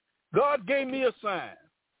something? God gave me a sign.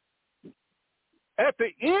 At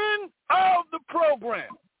the end of the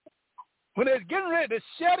program, when they're getting ready to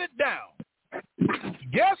shut it down,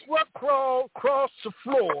 guess what crossed the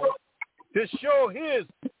floor to show his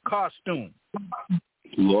costume?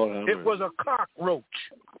 Lord, it was a cockroach.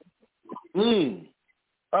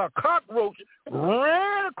 A cockroach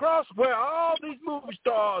ran across where all these movie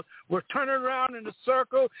stars were turning around in a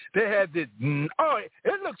circle. They had this.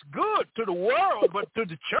 It looks good to the world, but to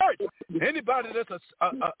the church, anybody that's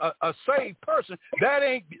a saved person,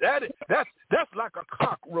 that's like a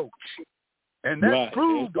cockroach, and that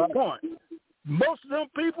proved the point. Most of them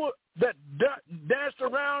people that danced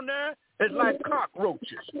around there is like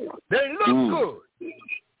cockroaches. They look good.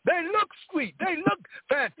 They look sweet. They look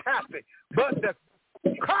fantastic. But the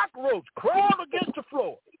cockroach crawled against the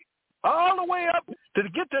floor all the way up to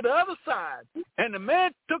get to the other side, and the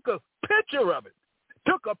man took a picture of it.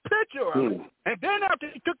 And then after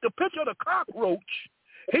he took the picture of the cockroach,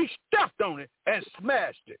 he stepped on it and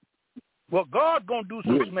smashed it. Well, God's going to do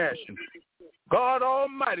some smashing. God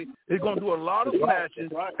Almighty is going to do a lot of snatches.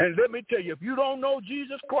 And let me tell you, if you don't know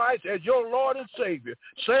Jesus Christ as your Lord and Savior,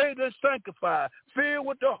 saved and sanctified, filled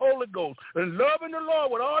with the Holy Ghost, and loving the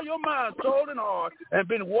Lord with all your mind, soul, and heart, and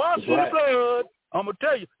been washed in blood, I'm going to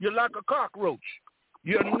tell you, you're like a cockroach.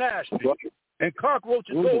 You're nasty. And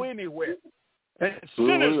cockroaches go anywhere. And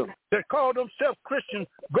sinners that call themselves Christians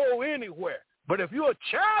go anywhere. But if you're a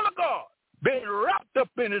child of God, been wrapped up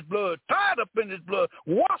in his blood, tied up in his blood,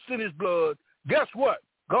 washed in his blood, guess what?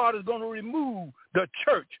 God is going to remove the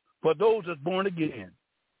church for those that's born again.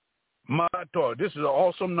 My God, this is an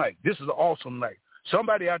awesome night. This is an awesome night.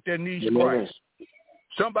 Somebody out there needs Christ.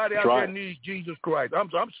 Somebody out there needs Jesus Christ. I'm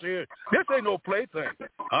serious. This ain't no plaything.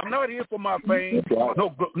 I'm not here for my fame,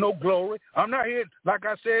 no glory. I'm not here, like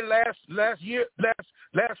I said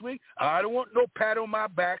last week. I don't want no pat on my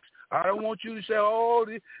backs. I don't want you to say, oh,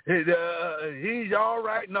 he's all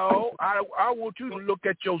right. No, I want you to look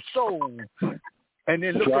at your soul and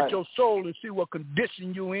then look at your soul and see what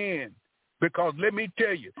condition you're in. Because let me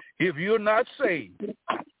tell you, if you're not saved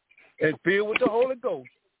and filled with the Holy Ghost,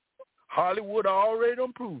 Hollywood already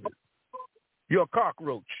done proved it. You're a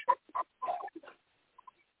cockroach.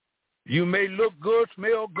 You may look good,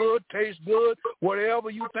 smell good, taste good, whatever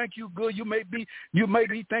you think you good. You may be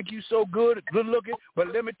think you so good looking,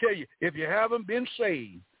 but let me tell you, if you haven't been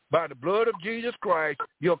saved by the blood of Jesus Christ,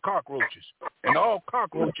 you're cockroaches. And all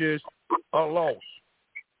cockroaches are lost.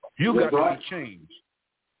 You got to be changed.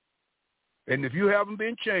 And if you haven't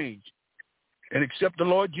been changed and accept the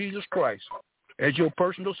Lord Jesus Christ as your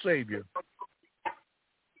personal Savior,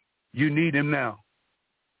 you need him now.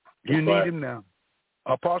 You need him now.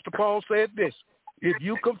 Apostle Paul said this, if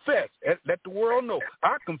you confess, let the world know,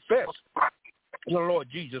 I confess the Lord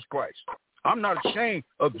Jesus Christ. I'm not ashamed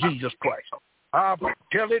of Jesus Christ. I'll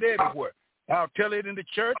tell it everywhere. I'll tell it in the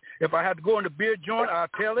church. If I have to go in the beer joint, I'll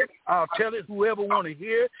tell it. I'll tell it whoever want to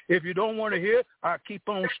hear. If you don't want to hear, I'll keep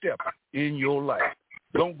on stepping in your life.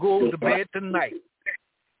 Don't go to bed tonight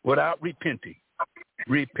without repenting.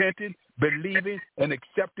 Repenting, believing, and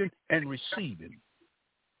accepting and receiving.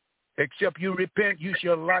 Except you repent, you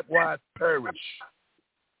shall likewise perish.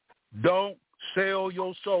 Don't sell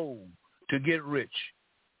your soul to get rich.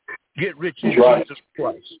 Get rich in Jesus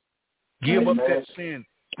Christ. Give up that sin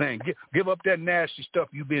thing. Give up that nasty stuff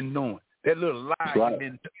you've been doing. That little lie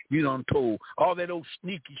you done told. All that old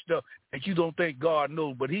sneaky stuff that you don't think God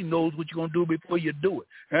knows, but he knows what you're going to do before you do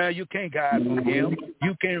it. You can't hide from him.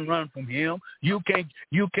 You can't run from him. You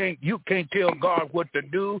can't tell God what to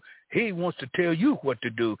do. He wants to tell you what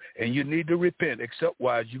to do, and you need to repent.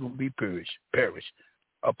 Exceptwise, you're going to be perish.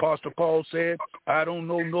 Apostle Paul said, I don't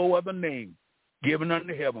know no other name given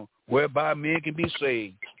unto heaven whereby men can be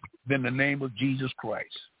saved than the name of Jesus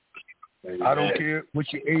Christ. Amen. I don't care what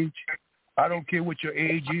your age. I don't care what your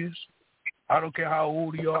age is. I don't care how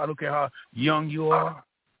old you are. I don't care how young you are.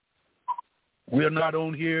 We're not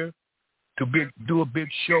on here to do a big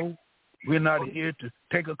show. We're not here to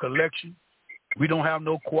take a collection. We don't have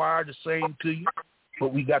no choir to sing to you,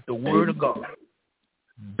 but we got the word of God.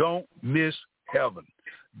 Don't miss heaven.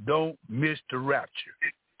 Don't miss the rapture.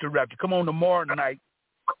 Come on tomorrow night.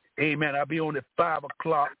 Amen. I'll be on at 5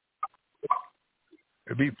 o'clock.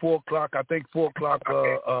 It'll be 4 o'clock. I think 4 o'clock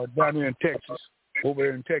down here in Texas, over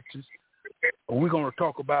there in Texas. We're going to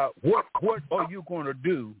talk about what are you going to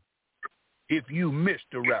do if you miss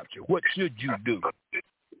the rapture? What should you do?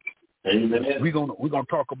 Amen. We're going to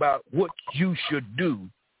talk about what you should do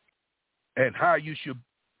and how you should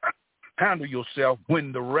handle yourself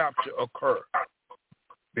when the rapture occurs.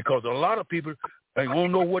 Because a lot of people, they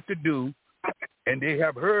don't know what to do, and they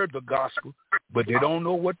have heard the gospel, but they don't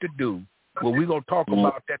know what to do. Well, we're going to talk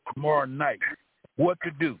about that tomorrow night. What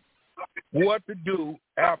to do. What to do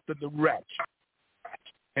after the rapture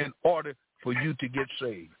in order for you to get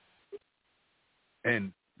saved.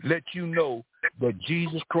 And let you know that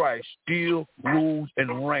Jesus Christ still rules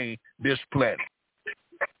and reigns this planet.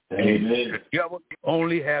 Amen. The devil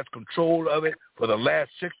only has control of it for the last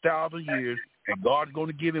 6,000 years, and God's going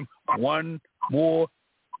to give him one more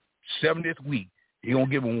 70th week. He's going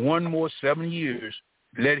to give him one more 7 years.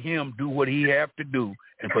 Let him do what he have to do.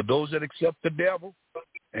 And for those that accept the devil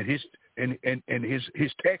and his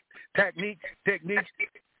techniques,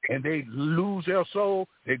 and they lose their soul,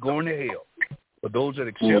 they're going to hell. For those that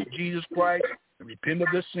accept Jesus Christ and repent of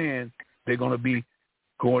their sin, they're going to be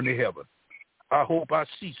going to heaven. I hope I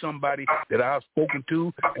see somebody that I've spoken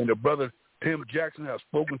to and the brother Tim Jackson has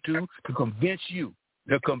spoken to convince you.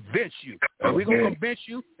 They'll convince you. And we're going to convince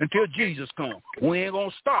you until Jesus comes. We ain't going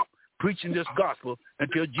to stop preaching this gospel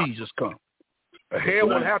until Jesus comes. Hell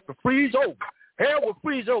will have to freeze over. Hell will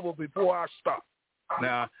freeze over before I stop.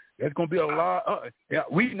 Now, There's going to be a lot.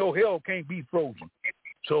 We know hell can't be frozen.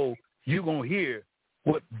 So you're going to hear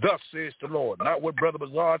what thus says the Lord, not what Brother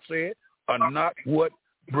Bazard said or not what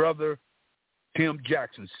Brother Tim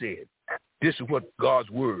Jackson said. This is what God's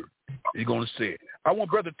word is going to say. I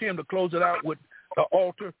want Brother Tim to close it out with the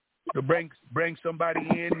altar to bring somebody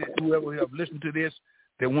in, whoever have listened to this,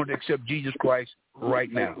 that want to accept Jesus Christ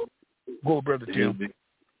right now. Go, Brother Tim.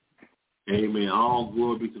 Amen. All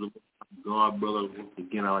glory be to the God, brother. Once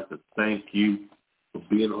again, I'd like to thank you for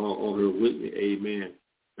being on here with me. Amen.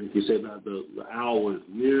 Like you said, the hour is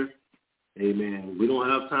near. Amen. We don't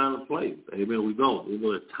have time to play. Amen. We don't. We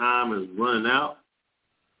know that time is running out.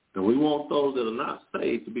 And we want those that are not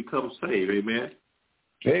saved to become saved. Amen.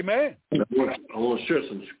 Amen. I want to share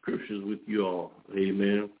some scriptures with you all.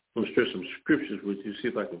 Amen. I want to share some scriptures with you, see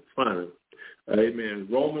if I can find it. Amen.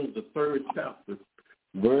 Romans, the 3rd chapter,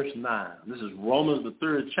 verse 9. This is Romans, the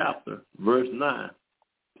 3rd chapter, verse 9.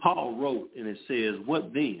 Paul wrote, and it says,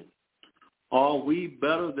 what then? Are we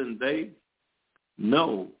better than they?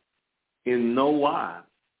 No, in no wise.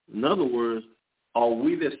 In other words, are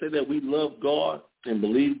we that say that we love God and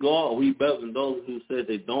believe God, are we better than those who say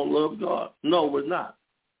they don't love God? No, we're not.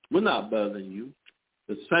 We're not better than you.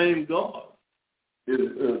 The same God is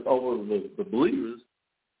over the believers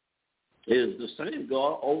is the same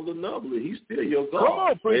God over the non-believers. He's still your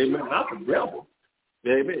God. Amen. Not the devil.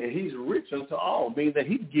 Amen. And he's rich unto all, meaning that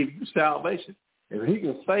he can give you salvation. If he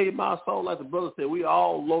can save my soul, like the brother said, we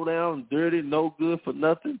all low down, dirty, no good for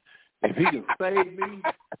nothing. If he can save me,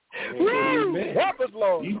 amen,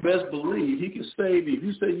 you best believe he can save you. If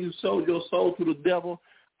you say you sold your soul to the devil,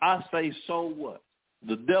 I say, so what?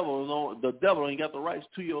 The devil ain't got the rights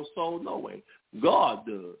to your soul, no way. God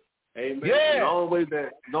does. Amen. Yeah. The only way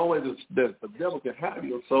that the devil can have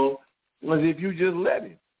your soul is if you just let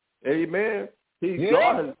him. Amen.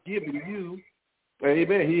 God has given you,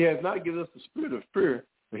 amen, he has not given us the spirit of fear,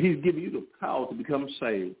 but he's given you the power to become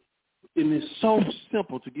saved. And it's so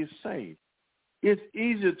simple to get saved. It's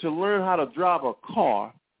easier to learn how to drive a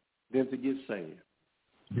car than to get saved.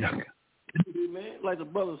 Yeah. Man, like the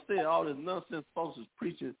brother said, all this nonsense folks is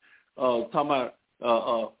preaching, talking about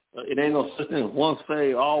it ain't no such thing as once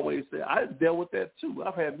saved, always saved. I dealt with that too.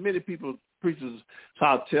 I've had many preachers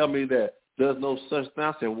try to tell me that there's no such thing.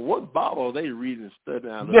 I said, well, what Bible are they reading and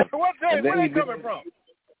studying out of? Where they coming from?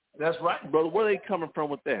 That's right, brother. Where are they coming from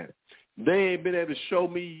with that? They ain't been able to show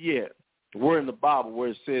me yet where in the Bible where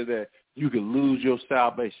it says that you can lose your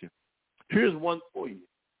salvation. Here's one for you.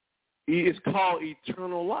 It's called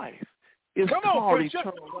eternal life. It's called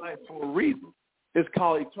eternal life for a reason. It's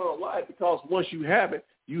called eternal life because once you have it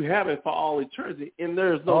for all eternity, and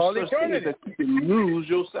there's no such thing that you can lose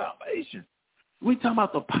your salvation. We talking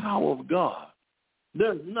about the power of God.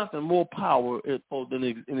 There's nothing more power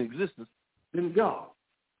in existence than God.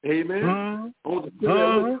 Amen.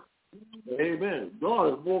 Amen. God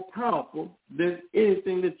is more powerful than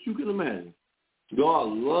anything that you can imagine. God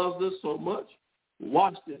loves us so much.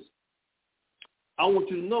 Watch this. I want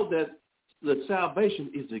you to know that salvation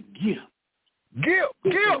is a gift.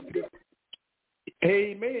 Gift.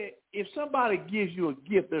 Amen. If somebody gives you a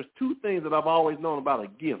gift, there's two things that I've always known about a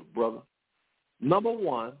gift, brother. Number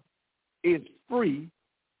one, it's free,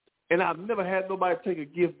 and I've never had nobody take a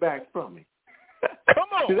gift back from me. Come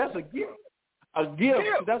on. See, that's a gift. A gift.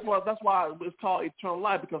 That's why it's called eternal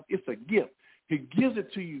life, because it's a gift. He gives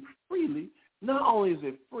it to you freely. Not only is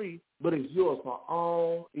it free, but it's yours for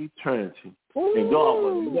all eternity. Ooh, and God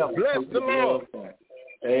will never bless the Lord.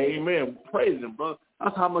 Amen. Praise him, brother.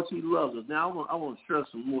 That's how much he loves us. Now, I want to share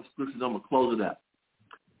some more scriptures. I'm going to close it out.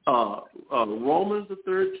 Romans, the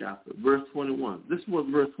 3rd chapter, verse 21. This is what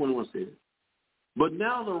verse 21 says. But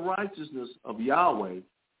now the righteousness of Yahweh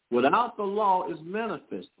without the law is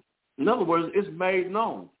manifested. In other words, it's made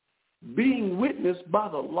known, being witnessed by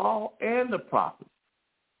the law and the prophets.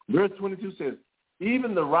 Verse 22 says,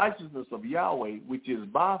 even the righteousness of Yahweh, which is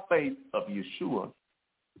by faith of Yeshua,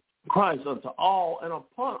 Christ unto all and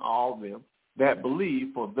upon all them that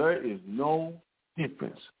believe, for there is no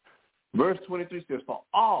difference. Verse 23 says, for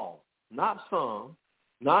all, not some,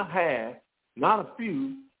 not half, not a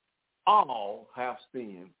few, all have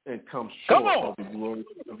sinned and come short of the glory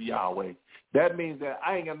of Yahweh. That means that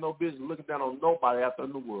I ain't got no business looking down on nobody out there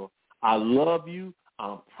in the world. I love you.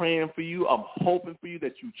 I'm praying for you. I'm hoping for you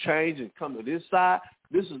that you change and come to this side.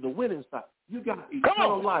 This is the winning side. You got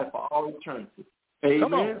eternal life for all eternity.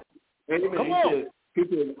 Amen. Amen. He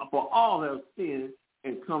said, for all have sinned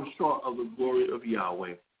and come short of the glory of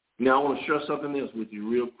Yahweh. Now I want to share something else with you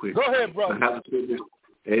real quick. Go ahead, brother. I have to share this.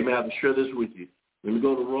 Amen. I have to share this with you. Let me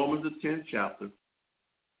go to Romans, the 10th chapter.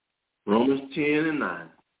 Romans 10 and 9.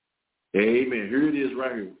 Amen. Here it is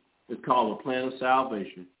right here. It's called a plan of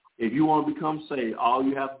salvation. If you want to become saved, all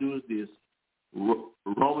you have to do is this.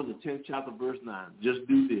 Romans the 10th chapter, verse 9. Just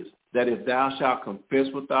do this, that if thou shalt confess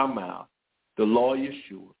with thy mouth the Lord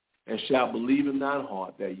Yeshua, and shalt believe in thine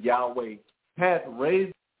heart that Yahweh hath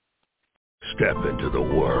raised. Step into the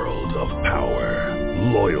world of power,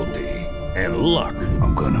 loyalty, and luck.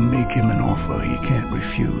 I'm going to make him an offer he can't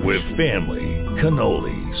refuse. With family,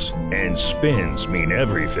 cannolis, and spins mean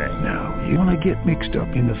everything. Now, you want to get mixed up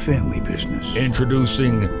in the family business.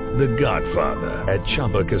 Introducing The Godfather at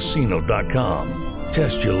ChumbaCasino.com.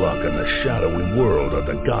 Test your luck in the shadowy world of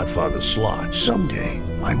The Godfather slot. Someday,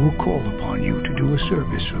 I will call upon you to do a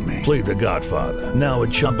service for me. Play The Godfather now at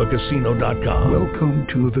ChumbaCasino.com. Welcome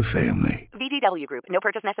to the family. VGW Group. No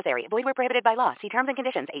purchase necessary. Void where prohibited by law. See terms and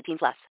conditions. 18+.